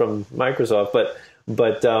competition from Microsoft,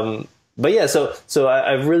 but yeah. So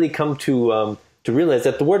I've really come to realize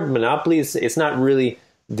that the word monopoly it's not really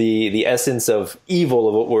the essence of evil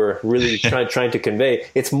of what we're really trying to convey.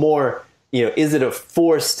 It's more, is it a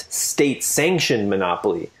forced state sanctioned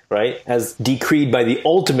monopoly, right? As decreed by the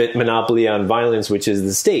ultimate monopoly on violence, which is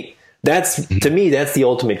the state. To me, that's the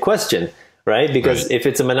ultimate question. Right, because if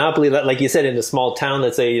it's a monopoly, like you said, in a small town,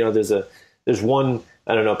 let's say there's one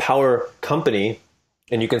power company,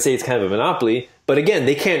 and you can say it's kind of a monopoly. But again,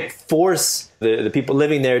 they can't force the people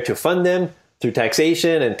living there to fund them through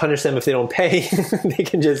taxation and punish them if they don't pay. They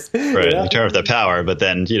can just turn off the power. But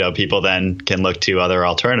then people then can look to other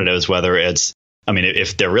alternatives, whether it's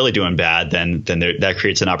if they're really doing bad, then that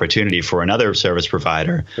creates an opportunity for another service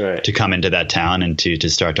provider to come into that town and to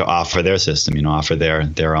start to offer their system, offer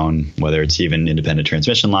their own, whether it's even independent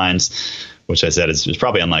transmission lines, which I said is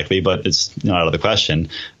probably unlikely, but it's not out of the question,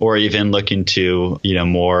 or even looking to,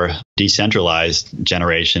 more decentralized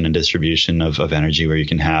generation and distribution of energy where you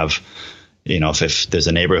can have, if there's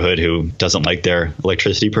a neighborhood who doesn't like their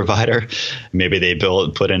electricity provider, maybe they all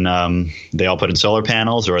put in solar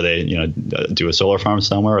panels, or they, do a solar farm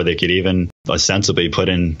somewhere, or they could even ostensibly put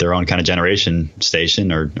in their own kind of generation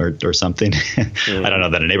station or something. I don't know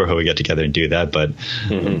that a neighborhood would get together and do that, but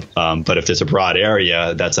if there's a broad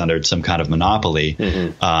area that's under some kind of monopoly,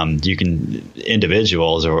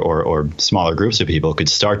 individuals or smaller groups of people could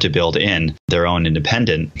start to build in their own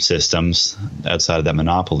independent systems outside of that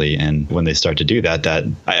monopoly. And when they start to do that,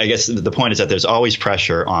 I guess the point is that there's always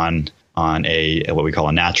pressure on a what we call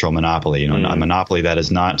a natural monopoly, a monopoly that is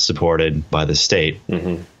not supported by the state.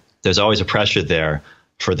 There's always a pressure there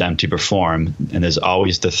for them to perform, and there's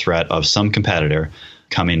always the threat of some competitor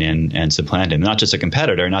coming in and supplanting. Not just a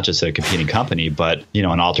competitor, not just a competing company, but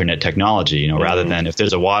an alternate technology. Rather than if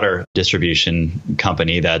there's a water distribution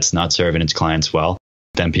company that's not serving its clients well,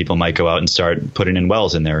 then people might go out and start putting in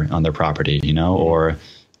wells on their property, or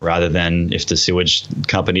rather than if the sewage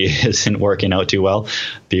company isn't working out too well,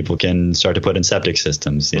 people can start to put in septic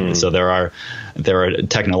systems. So there are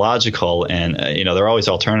technological and there are always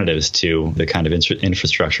alternatives to the kind of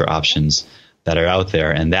infrastructure options that are out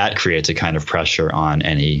there, and that creates a kind of pressure on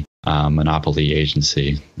any monopoly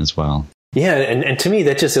agency as well. Yeah, and to me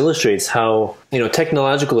that just illustrates how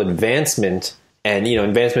technological advancement and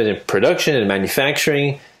advancement in production and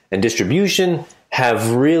manufacturing and distribution have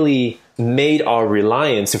really made our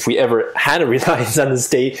reliance, if we ever had a reliance on the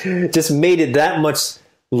state, just made it that much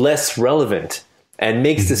less relevant and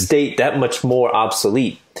makes the state that much more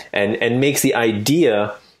obsolete and makes the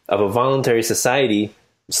idea of a voluntary society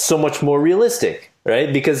so much more realistic,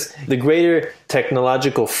 right? Because the greater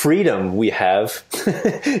technological freedom we have,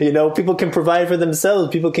 people can provide for themselves,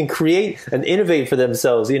 people can create and innovate for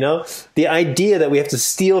themselves, the idea that we have to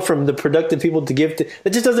steal from the productive people to give to,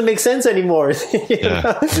 that just doesn't make sense anymore. If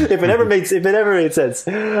it ever made sense.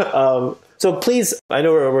 So please, I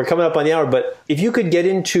know we're coming up on the hour, but if you could get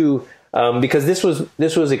into, because this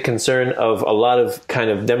was a concern of a lot of kind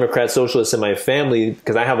of Democrat socialists in my family,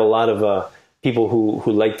 because I have a lot of people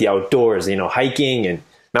who like the outdoors, hiking and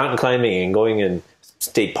mountain climbing and going in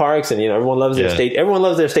state parks, and everyone loves their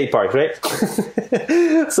state parks, right?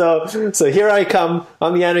 so here I come,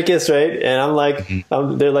 I'm the anarchist, right? And I'm like,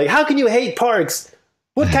 they're like, how can you hate parks?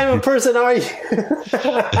 What kind of a person are you?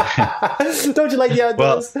 Don't you like the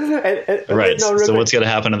outdoors? Right. So what's going to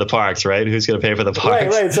happen to the parks, right? Who's going to pay for the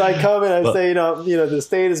parks? Right. So I come and I say, the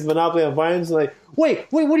state is monopoly on violence. Like, wait,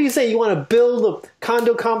 what do you say? You want to build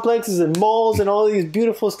condo complexes and malls and all these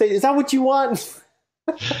beautiful states? Is that what you want?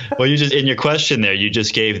 Well, in your question there, you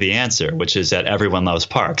just gave the answer, which is that everyone loves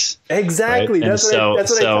parks. Exactly. Right? That's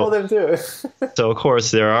what I told them too. So, of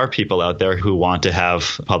course, there are people out there who want to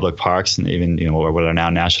have public parks and even, what are now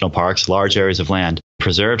national parks, large areas of land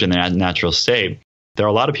preserved in their natural state. There are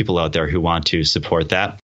a lot of people out there who want to support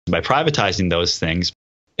that. By privatizing those things,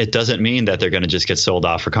 it doesn't mean that they're going to just get sold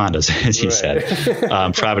off for condos, as you said.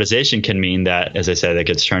 Privatization can mean that, as I said, it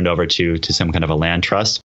gets turned over to some kind of a land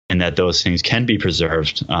trust, and that those things can be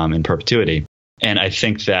preserved in perpetuity. And I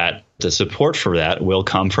think that the support for that will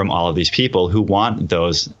come from all of these people who want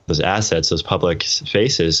those assets, those public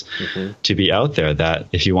spaces to be out there. That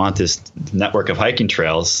if you want this network of hiking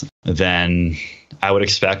trails, then I would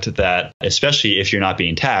expect that, especially if you're not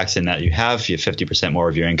being taxed and that you have 50% more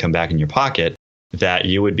of your income back in your pocket, that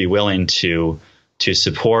you would be willing to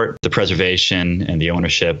support the preservation and the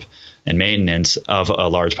ownership and maintenance of a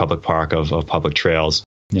large public park, of public trails.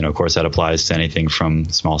 Of course, that applies to anything from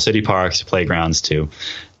small city parks to playgrounds to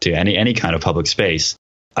any kind of public space.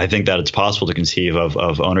 I think that it's possible to conceive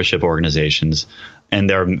of ownership organizations, and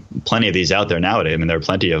there are plenty of these out there nowadays. I mean, there are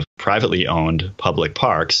plenty of privately owned public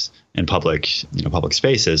parks and public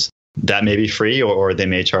spaces that may be free, or they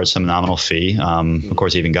may charge some nominal fee. Of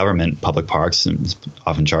course, even government public parks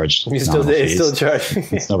often charge nominal fees. Still charge.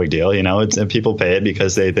 It's no big deal, and people pay it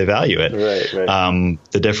because they value it. Right.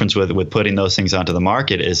 The difference with putting those things onto the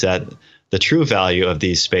market is that the true value of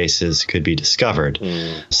these spaces could be discovered.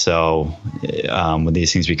 So when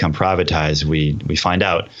these things become privatized, we find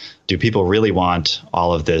out, do people really want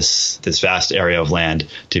all of this vast area of land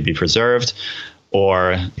to be preserved?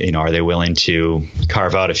 Or, are they willing to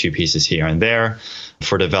carve out a few pieces here and there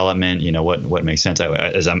for development? What makes sense?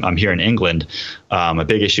 As I'm here in England, a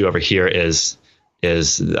big issue over here is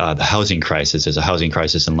the housing crisis. There's a housing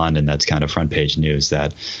crisis in London that's kind of front page news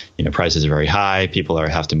that, prices are very high. People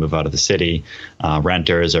have to move out of the city.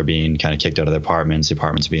 Renters are being kind of kicked out of their apartments. The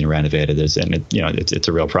apartments are being renovated. It's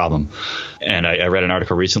a real problem. And I read an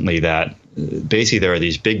article recently that basically there are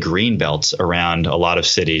these big green belts around a lot of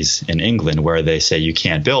cities in England where they say you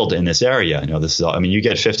can't build in this area. This is all, you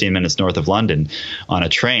get 15 minutes north of London on a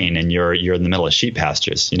train and you're in the middle of sheep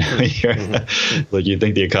pastures. Like you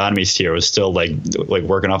think the economist here was still like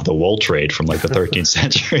working off the wool trade from like the 13th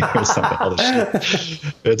century or something. All this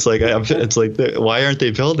shit. It's like why aren't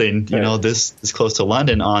they building this close to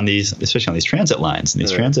London on these, especially on these transit lines and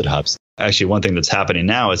these transit hubs? Actually, one thing that's happening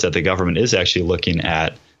now is that the government is actually looking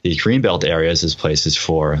at the greenbelt areas as places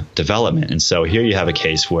for development. And so here you have a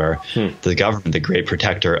case where the government, the great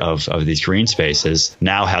protector of these green spaces,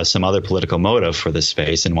 now has some other political motive for this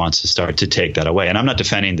space and wants to start to take that away. And I'm not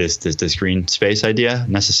defending this green space idea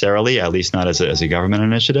necessarily, at least not as a government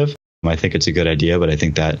initiative. I think it's a good idea, but I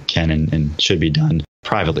think that can and should be done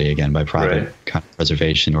privately, again, by private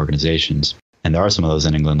preservation organizations. And there are some of those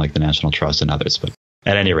in England, like the National Trust and others. But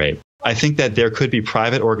at any rate, I think that there could be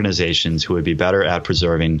private organizations who would be better at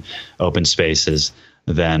preserving open spaces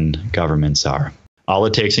than governments are. All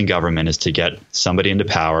it takes in government is to get somebody into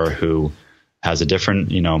power who has a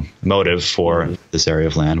different, motive for this area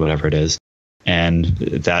of land, whatever it is, and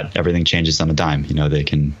that everything changes on a dime. They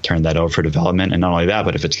can turn that over for development. And not only that,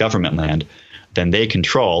 but if it's government land, then they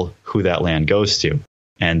control who that land goes to.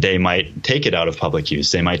 And they might take it out of public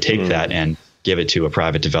use. They might take that and give it to a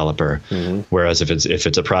private developer. Whereas if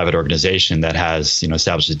it's a private organization that has,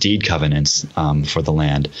 establishes deed covenants for the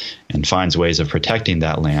land and finds ways of protecting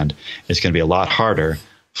that land, it's going to be a lot harder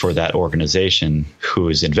for that organization who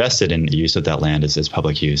is invested in the use of that land as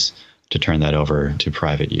public use to turn that over to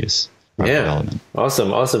private use. Development. Awesome.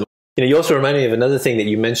 You also remind me of another thing that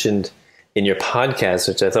you mentioned in your podcast,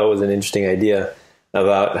 which I thought was an interesting idea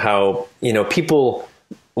about how, people,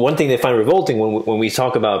 one thing they find revolting when we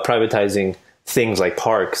talk about privatizing things like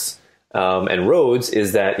parks and roads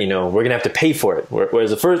is that, we're going to have to pay for it.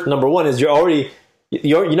 Whereas the first, number one is you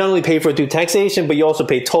not only pay for it through taxation, but you also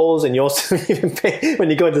pay tolls and you also even pay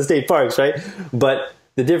when you go into state parks, right? But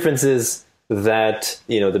the difference is that,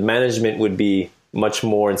 the management would be much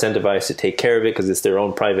more incentivized to take care of it because it's their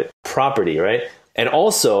own private property, right? And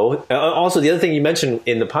also the other thing you mentioned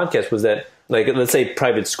in the podcast was that, like, let's say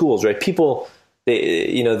private schools, right? People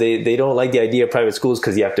they don't like the idea of private schools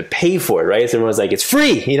because you have to pay for it, right? So everyone's like, it's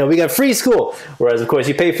free, we got free school. Whereas of course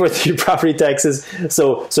you pay for it through property taxes.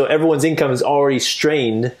 So everyone's income is already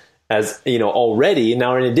strained as, already.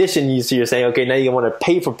 Now, in addition, you're saying, okay, now you want to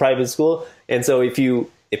pay for private school. And so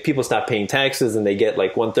if people stop paying taxes and they get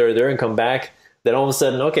like 1/3 of their income back, then all of a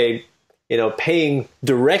sudden, okay, paying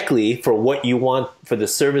directly for what you want, for the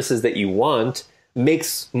services that you want,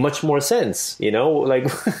 makes much more sense. Like,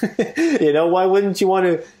 why wouldn't you want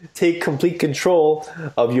to take complete control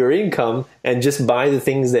of your income and just buy the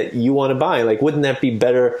things that you want to buy? Like, wouldn't that be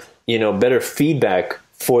better, better feedback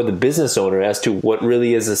for the business owner as to what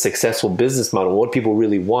really is a successful business model, what people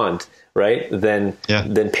really want, right? Than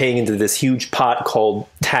paying into this huge pot called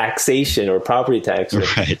taxation or property tax or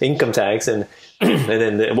income tax. And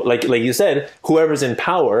then, like you said, whoever's in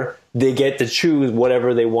power, they get to choose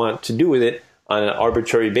whatever they want to do with it on an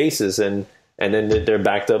arbitrary basis, and then they're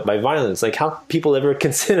backed up by violence. Like, how people ever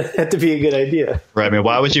consider that to be a good idea? Right. I mean,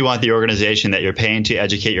 why would you want the organization that you're paying to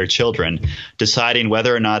educate your children deciding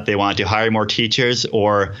whether or not they want to hire more teachers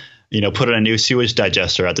or, put in a new sewage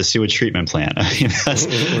digester at the sewage treatment plant? I mean,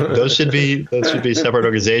 those should be separate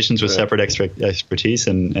organizations with separate expertise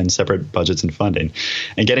and separate budgets and funding.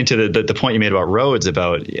 And getting to the point you made about roads,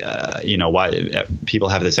 about why people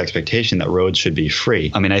have this expectation that roads should be free.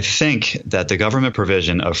 I mean, I think that the government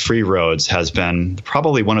provision of free roads has been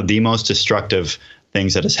probably one of the most destructive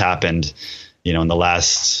things that has happened, in the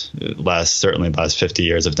last 50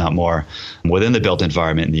 years, if not more, within the built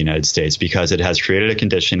environment in the United States, because it has created a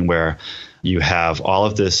condition where you have all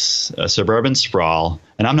of this suburban sprawl.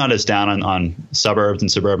 And I'm not as down on suburbs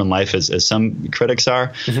and suburban life as some critics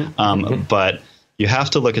are, but you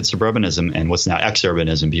have to look at suburbanism and what's now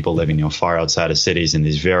exurbanism, people living far outside of cities in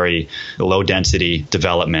these very low density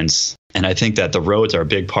developments. And I think that the roads are a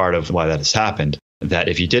big part of why that has happened. That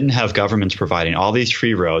if you didn't have governments providing all these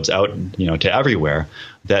free roads out, to everywhere,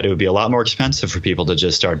 that it would be a lot more expensive for people to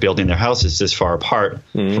just start building their houses this far apart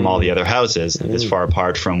from all the other houses, this far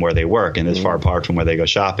apart from where they work, and this far apart from where they go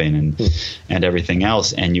shopping and everything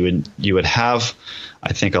else. And you would have,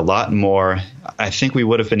 I think, a lot more. I think we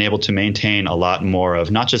would have been able to maintain a lot more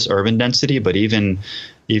of not just urban density, but even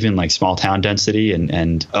like small town density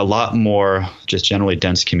and a lot more just generally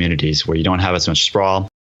dense communities where you don't have as much sprawl.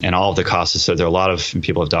 And all of the costs, so there are a lot of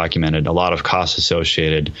people have documented a lot of costs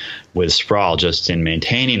associated with sprawl just in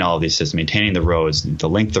maintaining all of these systems, maintaining the roads, the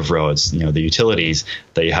length of roads, the utilities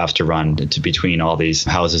that you have to run between all these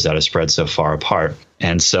houses that are spread so far apart.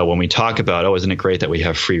 And so when we talk about, isn't it great that we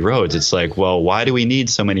have free roads? It's like, well, why do we need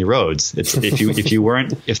so many roads? If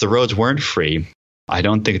the roads weren't free, I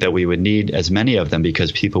don't think that we would need as many of them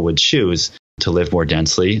because people would choose to live more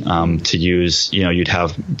densely, to use, you'd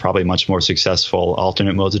have probably much more successful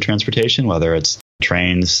alternate modes of transportation, whether it's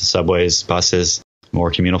trains, subways, buses,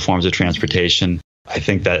 more communal forms of transportation. I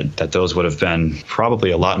think that those would have been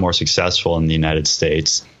probably a lot more successful in the United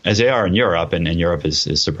States as they are in Europe, and Europe is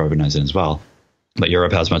suburbanizing as well. But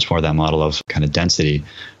Europe has much more of that model of kind of density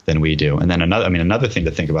than we do. And then another thing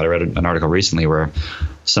to think about, I read an article recently where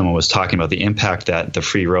someone was talking about the impact that the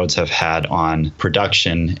free roads have had on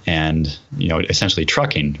production and, essentially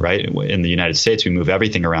trucking, right? In the United States, we move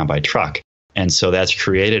everything around by truck. And so that's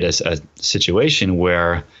created a situation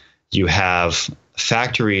where you have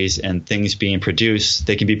factories and things being produced.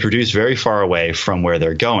 They can be produced very far away from where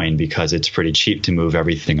they're going because it's pretty cheap to move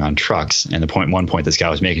everything on trucks. And one point this guy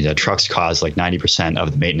was making is that trucks cause like 90%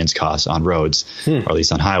 of the maintenance costs on roads, or at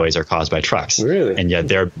least on highways, are caused by trucks. Really? And yet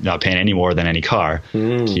they're not paying any more than any car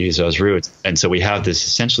to use those routes. And so we have this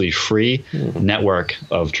essentially free network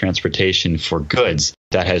of transportation for goods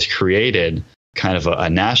that has created kind of a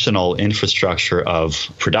national infrastructure of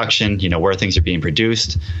production, where things are being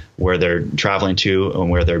produced, where they're traveling to, and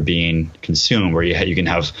where they're being consumed, where you can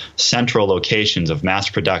have central locations of mass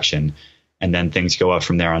production, and then things go up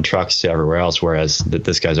from there on trucks to everywhere else. Whereas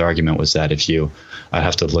this guy's argument was that I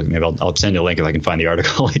have to look, maybe I'll send you a link if I can find the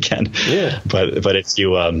article again. Yeah. But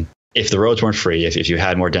if the roads weren't free, if you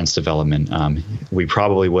had more dense development, we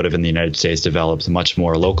probably would have in the United States developed much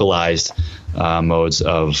more localized modes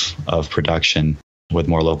of production with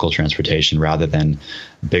more local transportation rather than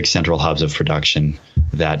big central hubs of production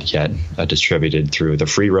that get distributed through the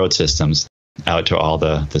free road systems out to all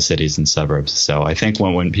the cities and suburbs. So I think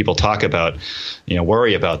when people talk about,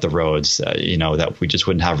 worry about the roads, that we just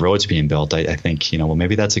wouldn't have roads being built, I think, well,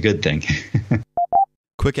 maybe that's a good thing.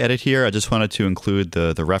 Quick edit here. I just wanted to include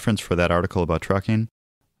the reference for that article about trucking.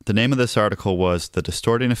 The name of this article was The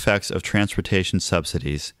Distorting Effects of Transportation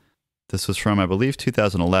Subsidies. This was from, I believe,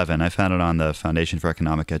 2011. I found it on the Foundation for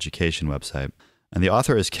Economic Education website. And the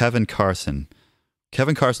author is Kevin Carson,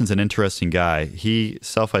 Kevin Carson's an interesting guy. He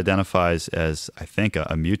self-identifies as, I think, a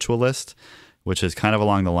mutualist, which is kind of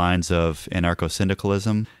along the lines of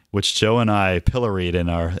anarcho-syndicalism, which Joe and I pilloried in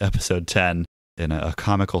our episode 10 in a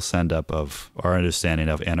comical send-up of our understanding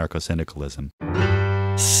of anarcho-syndicalism.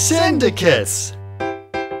 Syndicates!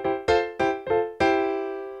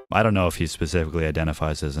 I don't know if he specifically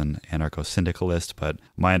identifies as an anarcho-syndicalist, but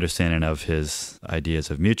my understanding of his ideas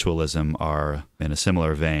of mutualism are in a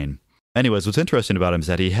similar vein. Anyways, what's interesting about him is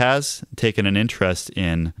that he has taken an interest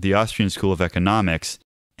in the Austrian School of Economics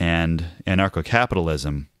and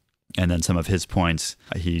Anarcho-Capitalism. And then some of his points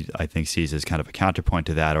he, I think, sees as kind of a counterpoint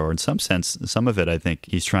to that, or in some sense, some of it, I think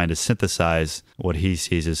he's trying to synthesize what he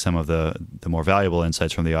sees as some of the more valuable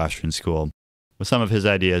insights from the Austrian school with some of his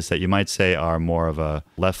ideas that you might say are more of a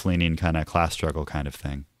left-leaning kind of class struggle kind of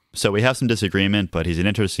thing. So we have some disagreement, but he's an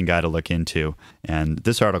interesting guy to look into. And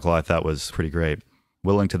this article I thought was pretty great.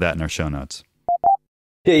 We'll link to that in our show notes.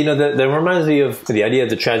 Yeah, that reminds me of the idea of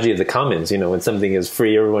the tragedy of the commons. When something is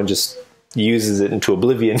free, everyone just uses it into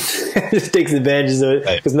oblivion, just takes advantage of it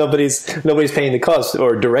because nobody's paying the cost,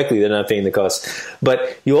 or directly they're not paying the cost.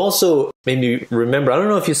 But you also made me remember, I don't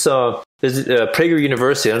know if you saw, there's Prager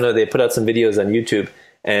University, I don't know, they put out some videos on YouTube,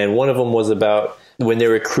 and one of them was about when they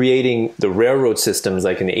were creating the railroad systems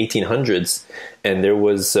like in the 1800s, and there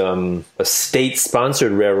was a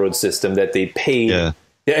state-sponsored railroad system that they paid. Yeah.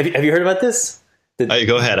 Have you heard about this?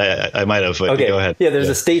 Go ahead. I might have. Okay. Go ahead. Yeah, there's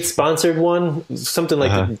a state-sponsored one, something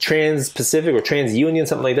like the Trans-Pacific or Trans-Union,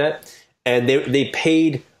 something like that. And they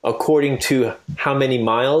paid according to how many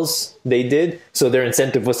miles they did. So their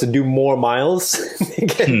incentive was to do more miles. They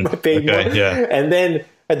get paid more. Yeah. And then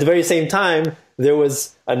at the very same time, there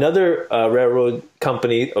was another railroad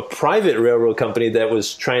company, a private railroad company that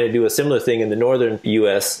was trying to do a similar thing in the northern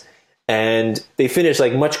U.S., and they finished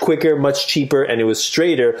like much quicker, much cheaper, and it was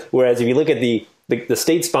straighter. Whereas if you look at the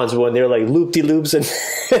state-sponsored one, they're like loop-de-loops and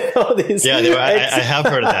all these. Yeah, I have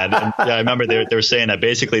heard of that. And, I remember they were saying that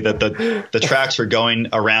basically that the tracks were going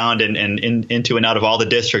around and into and out of all the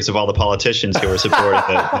districts of all the politicians who were supporting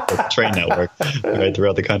the train network right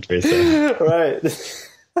throughout the country. So. Right.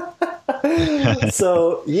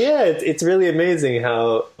 So yeah, it's really amazing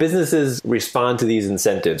how businesses respond to these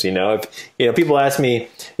incentives. If people ask me,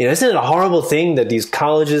 isn't it a horrible thing that these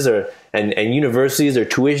colleges and universities, their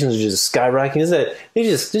tuitions are just skyrocketing? Is that they're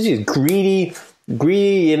just greedy,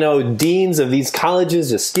 deans of these colleges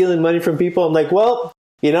just stealing money from people? I'm like, well,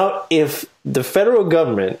 if the federal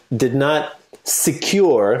government did not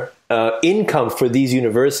secure income for these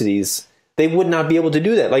universities, they would not be able to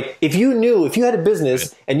do that. Like if you had a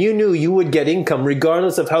business and you knew you would get income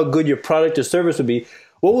regardless of how good your product or service would be,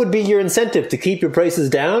 what would be your incentive? To keep your prices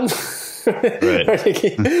down? Right.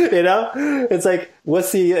 It's like,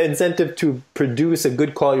 what's the incentive to produce a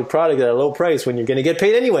good quality product at a low price when you're going to get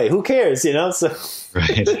paid anyway? Who cares? So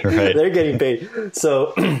right. They're getting paid.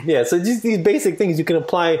 So yeah, so just these basic things you can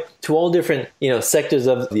apply to all different sectors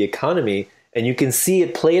of the economy, and you can see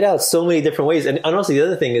it played out so many different ways. And also the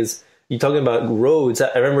other thing is, you're talking about roads.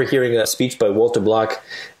 I remember hearing a speech by Walter Block,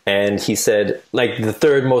 and he said, like, the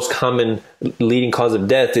third most common leading cause of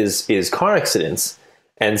death is car accidents.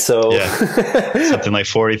 And so something like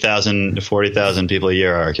 40,000 people a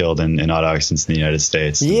year are killed in auto accidents in the United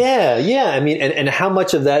States. Yeah. I mean, and how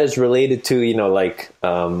much of that is related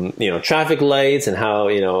to, traffic lights, and how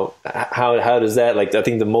does that, like, I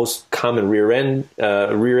think the most common rear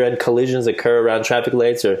end collisions occur around traffic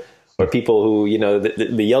lights, or people who,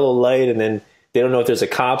 the yellow light, and then they don't know if there's a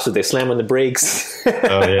cop, so they slam on the brakes.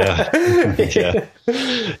 Oh, yeah.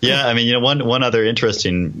 Yeah. I mean, one other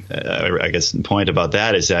interesting, point about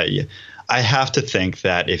that is that I have to think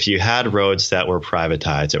that if you had roads that were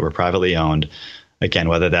privatized, that were privately owned, again,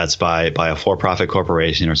 whether that's by a for-profit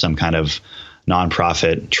corporation or some kind of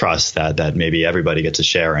nonprofit trust that maybe everybody gets a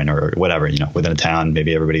share in, or whatever, within a town,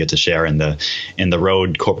 maybe everybody gets a share in the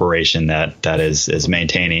road corporation that is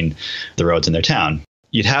maintaining the roads in their town.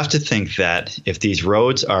 You'd have to think that if these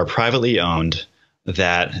roads are privately owned,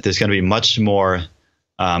 that there's going to be much more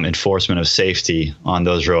enforcement of safety on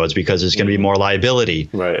those roads, because there's going to be more liability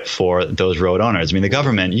for those road owners. I mean, the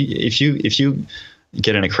government, if you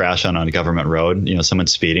get in a crash on a government road,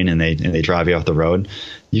 someone's speeding and they drive you off the road,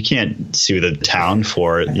 you can't sue the town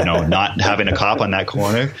for, not having a cop on that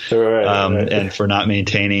corner, and for not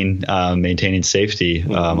maintaining safety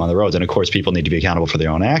on the roads. And of course, people need to be accountable for their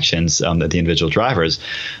own actions, the individual drivers.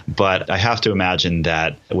 But I have to imagine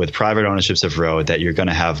that with private ownerships of road, that you're going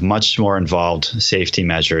to have much more involved safety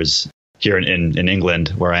measures here in England,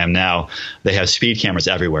 where I am now, they have speed cameras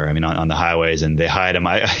everywhere. I mean, on the highways, and they hide them.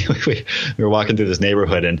 We were walking through this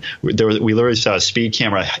neighborhood, and we literally saw a speed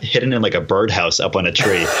camera hidden in like a birdhouse up on a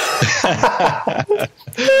tree.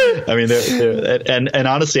 I mean, and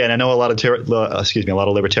honestly, and I know a lot of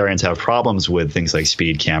libertarians have problems with things like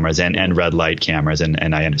speed cameras and red light cameras,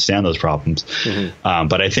 and I understand those problems. Mm-hmm.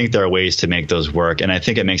 But I think there are ways to make those work, and I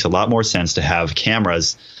think it makes a lot more sense to have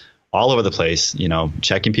cameras all over the place,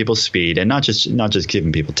 checking people's speed, and not just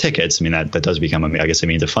giving people tickets. I mean, that does become, a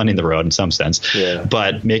means of funding the road in some sense. Yeah.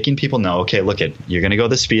 But making people know, okay, look, you're going to go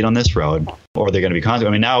the speed on this road, or they're going to be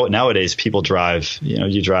consequences. I mean, nowadays people drive.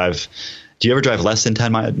 You drive. Do you ever drive less than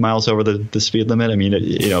 10 miles over the speed limit? I mean,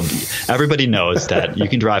 everybody knows that you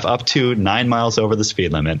can drive up to 9 miles over the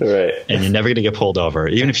speed limit, right, and you're never going to get pulled over,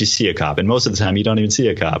 even if you see a cop. And most of the time, you don't even see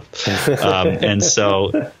a cop. And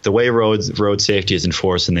so the way road safety is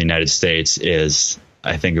enforced in the United States is,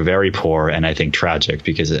 I think, very poor, and I think tragic,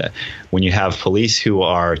 because when you have police who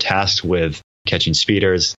are tasked with catching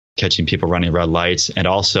speeders, catching people running red lights, and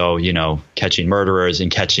also, catching murderers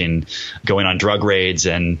and going on drug raids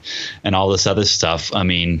and all this other stuff. I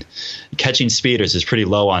mean, catching speeders is pretty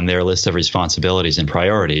low on their list of responsibilities and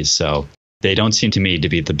priorities. So they don't seem to me to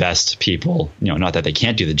be the best people, not that they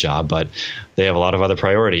can't do the job, but they have a lot of other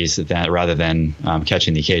priorities rather than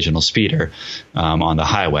catching the occasional speeder on the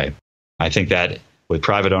highway. I think that with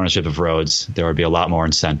private ownership of roads, there would be a lot more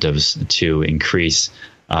incentives to increase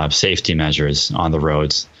safety measures on the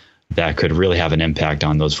roads that could really have an impact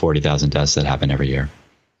on those 40,000 deaths that happen every year.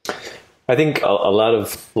 I think a lot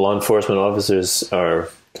of law enforcement officers are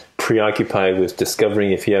preoccupied with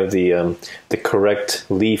discovering if you have the correct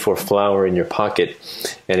leaf or flower in your pocket,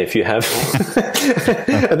 and if you have,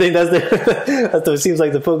 I think that seems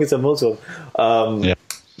like the focus of most of them. Yeah.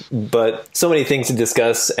 But so many things to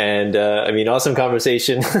discuss, and awesome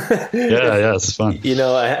conversation. yeah, it's fun.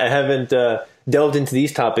 I haven't delved into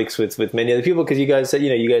these topics with many other people, because you guys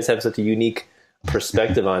have such a unique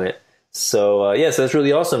perspective on it. So so that's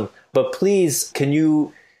really awesome. But please, can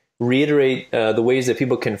you reiterate the ways that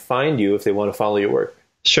people can find you if they want to follow your work?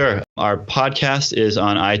 Sure. Our podcast is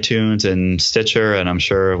on iTunes and Stitcher, and I'm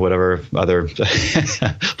sure whatever other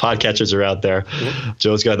podcatchers are out there. Mm-hmm.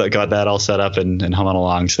 Joe's got that all set up and humming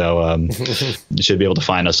along. So you should be able to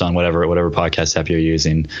find us on whatever podcast app you're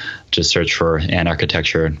using. Just search for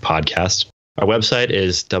Anarchitecture Podcast. Our website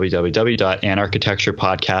is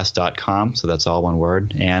www.anarchitecturepodcast.com. So that's all one word,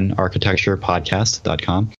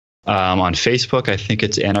 anarchitecturepodcast.com. On Facebook, I think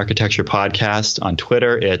it's Anarchitecture Podcast. On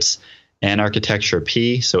Twitter, it's Anarchitecture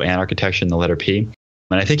P, so Anarchitecture and the letter P.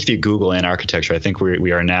 And I think if you Google Anarchitecture, I think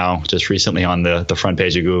we are now just recently on the front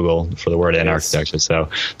page of Google for the word Anarchitecture. So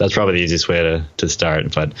that's probably the easiest way to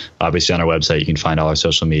start. But obviously on our website, you can find all our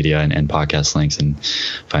social media and podcast links and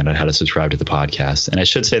find out how to subscribe to the podcast. And I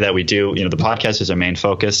should say that we do, the podcast is our main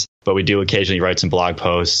focus, but we do occasionally write some blog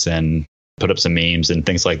posts and put up some memes and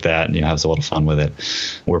things like that, and have a little fun with it.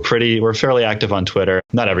 We're fairly active on Twitter,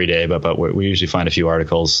 not every day, but we usually find a few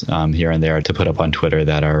articles here and there to put up on Twitter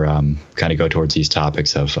that are kind of go towards these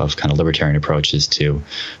topics of kind of libertarian approaches to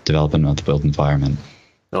development of the built environment.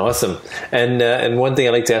 Awesome. And one thing I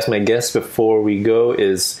like to ask my guests before we go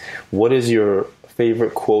is, what is your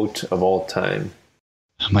favorite quote of all time?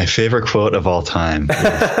 My favorite quote of all time. When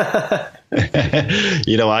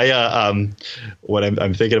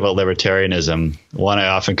I'm thinking about libertarianism, one I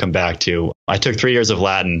often come back to. I took 3 years of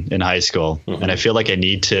Latin in high school, mm-hmm. and I feel like I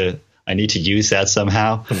need to use that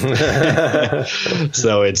somehow.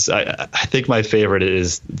 So I think my favorite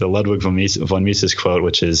is the Ludwig von Mises quote,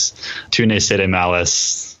 which is "Tu ne sede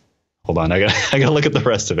malis." Hold on, I gotta look at the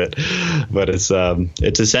rest of it, but it's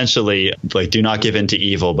essentially like, do not give in to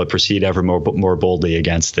evil, but proceed ever more boldly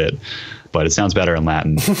against it. But it sounds better in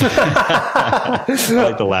Latin. I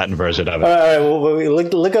like the Latin version of it. All right, well,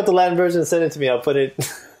 look up the Latin version and send it to me. I'll put it.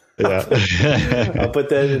 Yeah, I'll put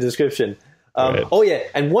that in the description. Right. Oh yeah,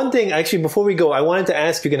 and one thing actually before we go, I wanted to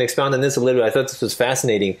ask if you can expound on this a little bit. I thought this was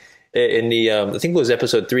fascinating. In the I think it was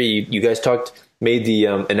episode 3, you guys made the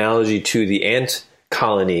analogy to the ant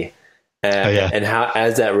colony. And how,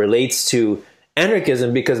 as that relates to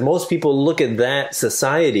anarchism, because most people look at that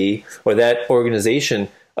society or that organization,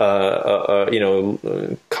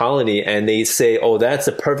 colony, and they say, "Oh, that's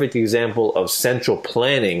a perfect example of central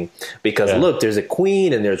planning." Because look, there's a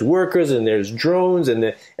queen, and there's workers, and there's drones,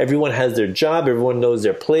 and everyone has their job, everyone knows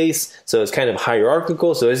their place, so it's kind of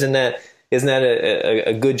hierarchical. So isn't that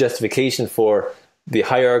a good justification for the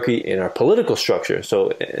hierarchy in our political structure?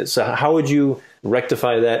 So how would you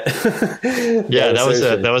rectify that?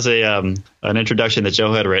 That was an introduction that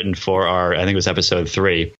Joe had written for our, I think it was episode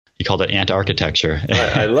 3. He called it Antarchitecture.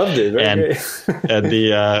 I loved it. And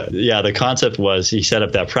the concept was, he set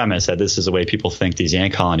up that premise that this is the way people think these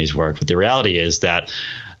ant colonies work. But the reality is that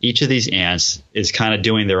each of these ants is kind of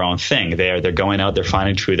doing their own thing. They're going out, they're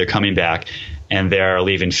finding food, they're coming back, and they're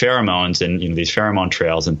leaving pheromones and these pheromone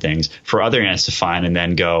trails and things for other ants to find and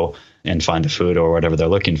then go and find the food or whatever they're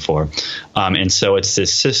looking for. And so it's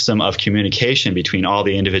this system of communication between all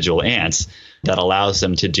the individual ants that allows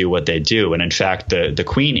them to do what they do. And in fact, the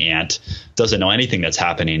queen ant doesn't know anything that's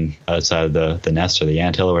happening outside of the nest or the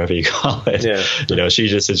anthill or whatever you call it. Yeah. She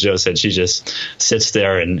just, as Joe said, she just sits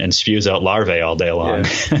there and spews out larvae all day long.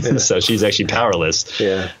 Yeah. So she's actually powerless.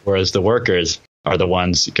 Yeah. Whereas the workers are the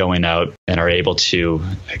ones going out and are able to,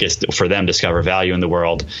 I guess, for them, discover value in the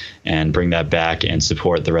world and bring that back and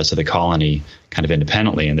support the rest of the colony kind of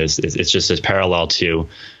independently. And it's just this parallel to,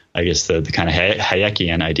 I guess, the kind of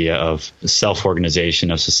Hayekian idea of self-organization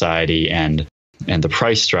of society and the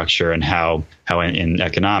price structure, and how in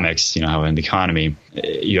economics, how in the economy,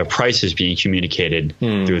 you have prices being communicated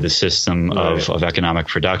through the system of economic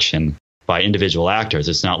production by individual actors.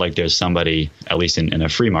 It's not like there's somebody, at least in a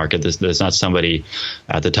free market, there's not somebody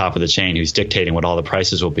at the top of the chain who's dictating what all the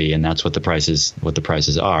prices will be, and that's what the prices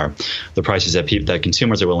are. The prices that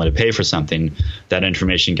consumers are willing to pay for something, that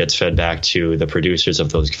information gets fed back to the producers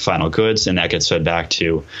of those final goods, and that gets fed back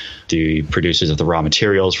to the producers of the raw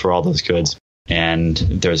materials for all those goods. And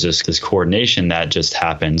there's this coordination that just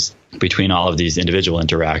happens between all of these individual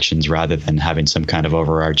interactions rather than having some kind of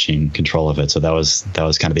overarching control of it. So that was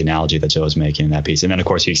kind of the analogy that Joe was making in that piece. And then, of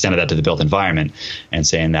course, he extended that to the built environment and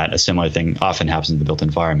saying that a similar thing often happens in the built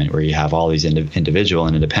environment, where you have all these individual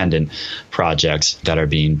and independent projects that are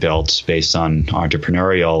being built based on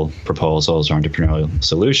entrepreneurial proposals or entrepreneurial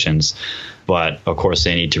solutions. But of course,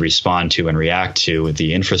 they need to respond to and react to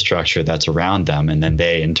the infrastructure that's around them. And then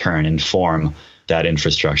they, in turn, inform that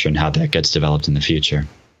infrastructure and how that gets developed in the future.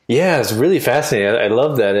 Yeah, it's really fascinating. I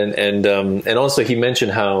love that. And also he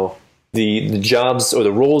mentioned how the jobs or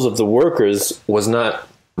the roles of the workers was not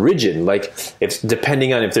rigid. Like, if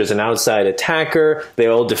depending on if there's an outside attacker, they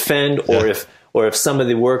all defend, or if some of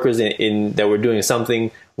the workers in that were doing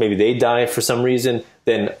something, maybe they die for some reason,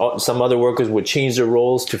 then some other workers would change their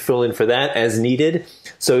roles to fill in for that as needed.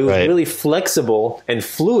 So it was really flexible and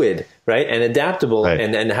fluid, right, and adaptable,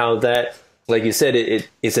 and how that, like you said,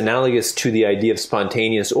 it's analogous to the idea of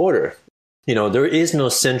spontaneous order. There is no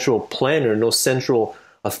central planner, no central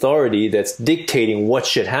authority that's dictating what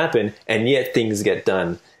should happen, and yet things get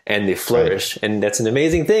done and they flourish, and that's an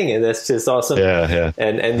amazing thing, and that's just awesome.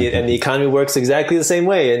 And the economy works exactly the same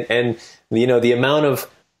way, and the amount of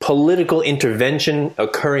political intervention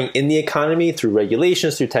occurring in the economy through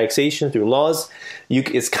regulations, through taxation, through laws,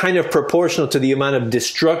 it's kind of proportional to the amount of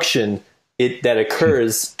destruction that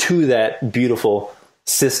occurs to that beautiful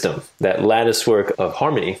system, that lattice work of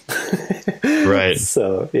harmony. Right.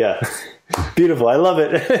 So, yeah, beautiful. I love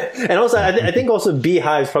it. And also, I think also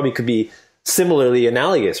beehives probably could be similarly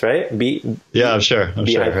analogous, right? I'm sure.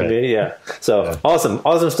 Right. Yeah. So awesome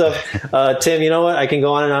stuff. Tim, you know what? I can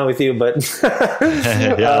go on and on with you, but it's fun.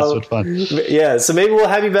 Yeah. So maybe we'll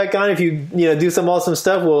have you back on if you do some awesome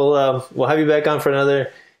stuff. We'll have you back on for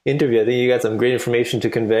another interview. I think you got some great information to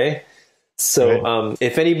convey. So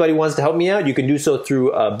if anybody wants to help me out, you can do so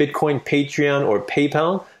through Bitcoin, Patreon, or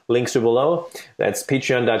PayPal. Links are below. That's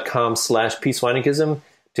patreon.com/peaceful-anarchism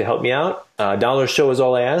to help me out. $1 show is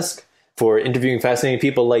all I ask for interviewing fascinating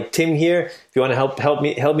people like Tim here. If you want to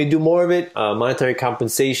help me do more of it, monetary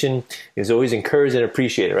compensation is always encouraged and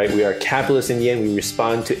appreciated, right? We are capitalists in the end. We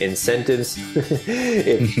respond to incentives.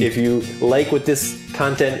 if you like what this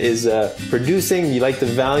content is producing, you like the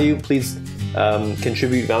value, please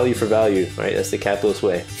contribute value for value, right? That's the capitalist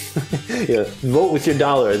way. Vote with your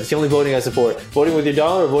dollar. It's the only voting I support. Voting with your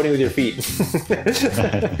dollar or voting with your feet.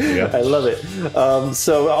 I love it.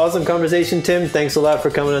 So awesome conversation, Tim. Thanks a lot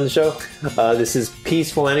for coming on the show. This is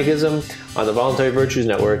Peaceful Anarchism on the Voluntary Virtues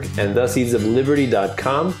Network and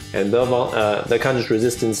theseedsofliberty.com and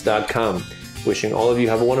theconsciousresistance.com. Wishing all of you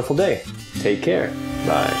have a wonderful day. Take care.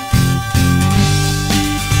 Bye.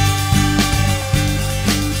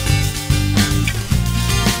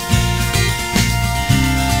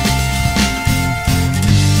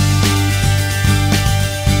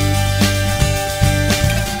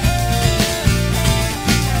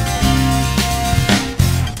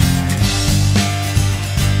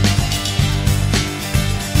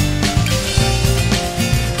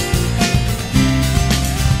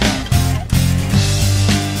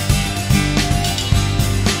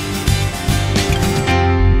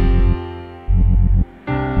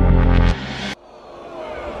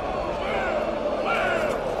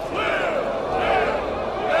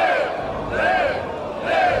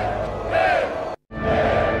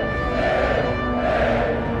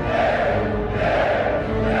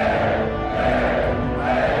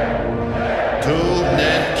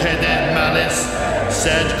 libertarianis,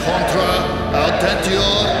 sed contra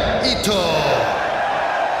audentior ito.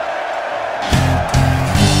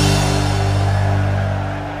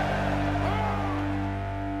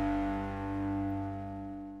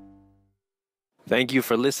 Thank you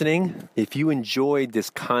for listening. If you enjoyed this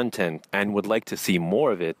content and would like to see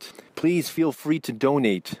more of it, please feel free to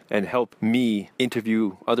donate and help me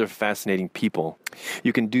interview other fascinating people.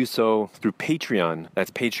 You can do so through Patreon.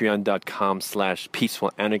 That's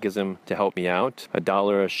patreon.com/peacefulanarchism to help me out.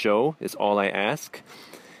 $1 a show is all I ask.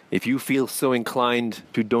 If you feel so inclined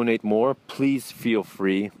to donate more, please feel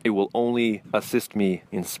free. It will only assist me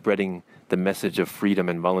in spreading the message of freedom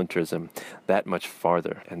and voluntarism that much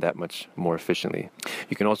farther and that much more efficiently.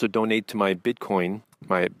 You can also donate to my Bitcoin.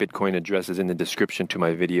 My Bitcoin address is in the description to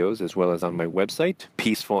my videos, as well as on my website,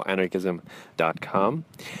 peacefulanarchism.com.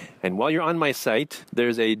 And while you're on my site,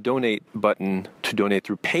 there's a donate button to donate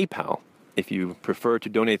through PayPal. If you prefer to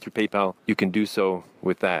donate through PayPal, you can do so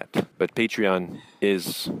with that. But Patreon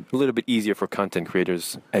is a little bit easier for content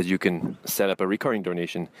creators, as you can set up a recurring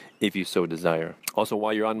donation if you so desire. Also,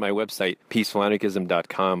 while you're on my website,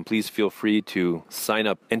 peacefulanarchism.com, please feel free to sign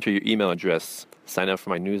up, enter your email address, sign up for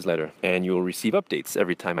my newsletter, and you will receive updates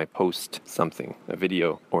every time I post something, a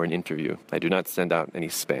video or an interview. I do not send out any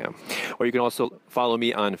spam. Or you can also follow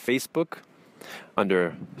me on Facebook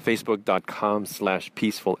under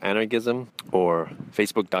facebook.com/peacefulanarchism or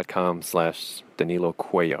facebook.com/Danilo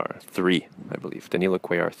Cuellar 3, I believe. Danilo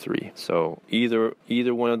Cuellar 3. So either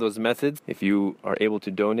one of those methods, if you are able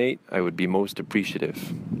to donate, I would be most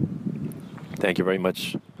appreciative. Thank you very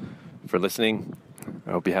much for listening.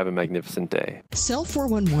 I hope you have a magnificent day. Cell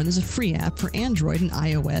 411 is a free app for Android and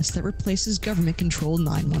iOS that replaces government-controlled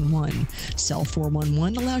 911. Cell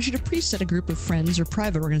 411 allows you to preset a group of friends or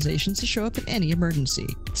private organizations to show up in any emergency.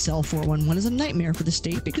 Cell 411 is a nightmare for the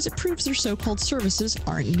state because it proves their so-called services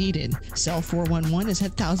aren't needed. Cell 411 has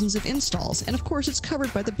had thousands of installs, and of course it's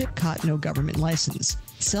covered by the BIPCOT no government license.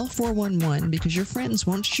 Cell 411 because your friends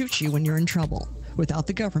won't shoot you when you're in trouble. Without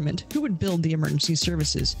the government, who would build the emergency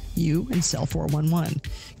services? You and Cell 411.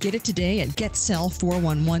 Get it today at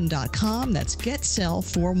getcell411.com. That's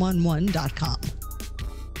getcell411.com.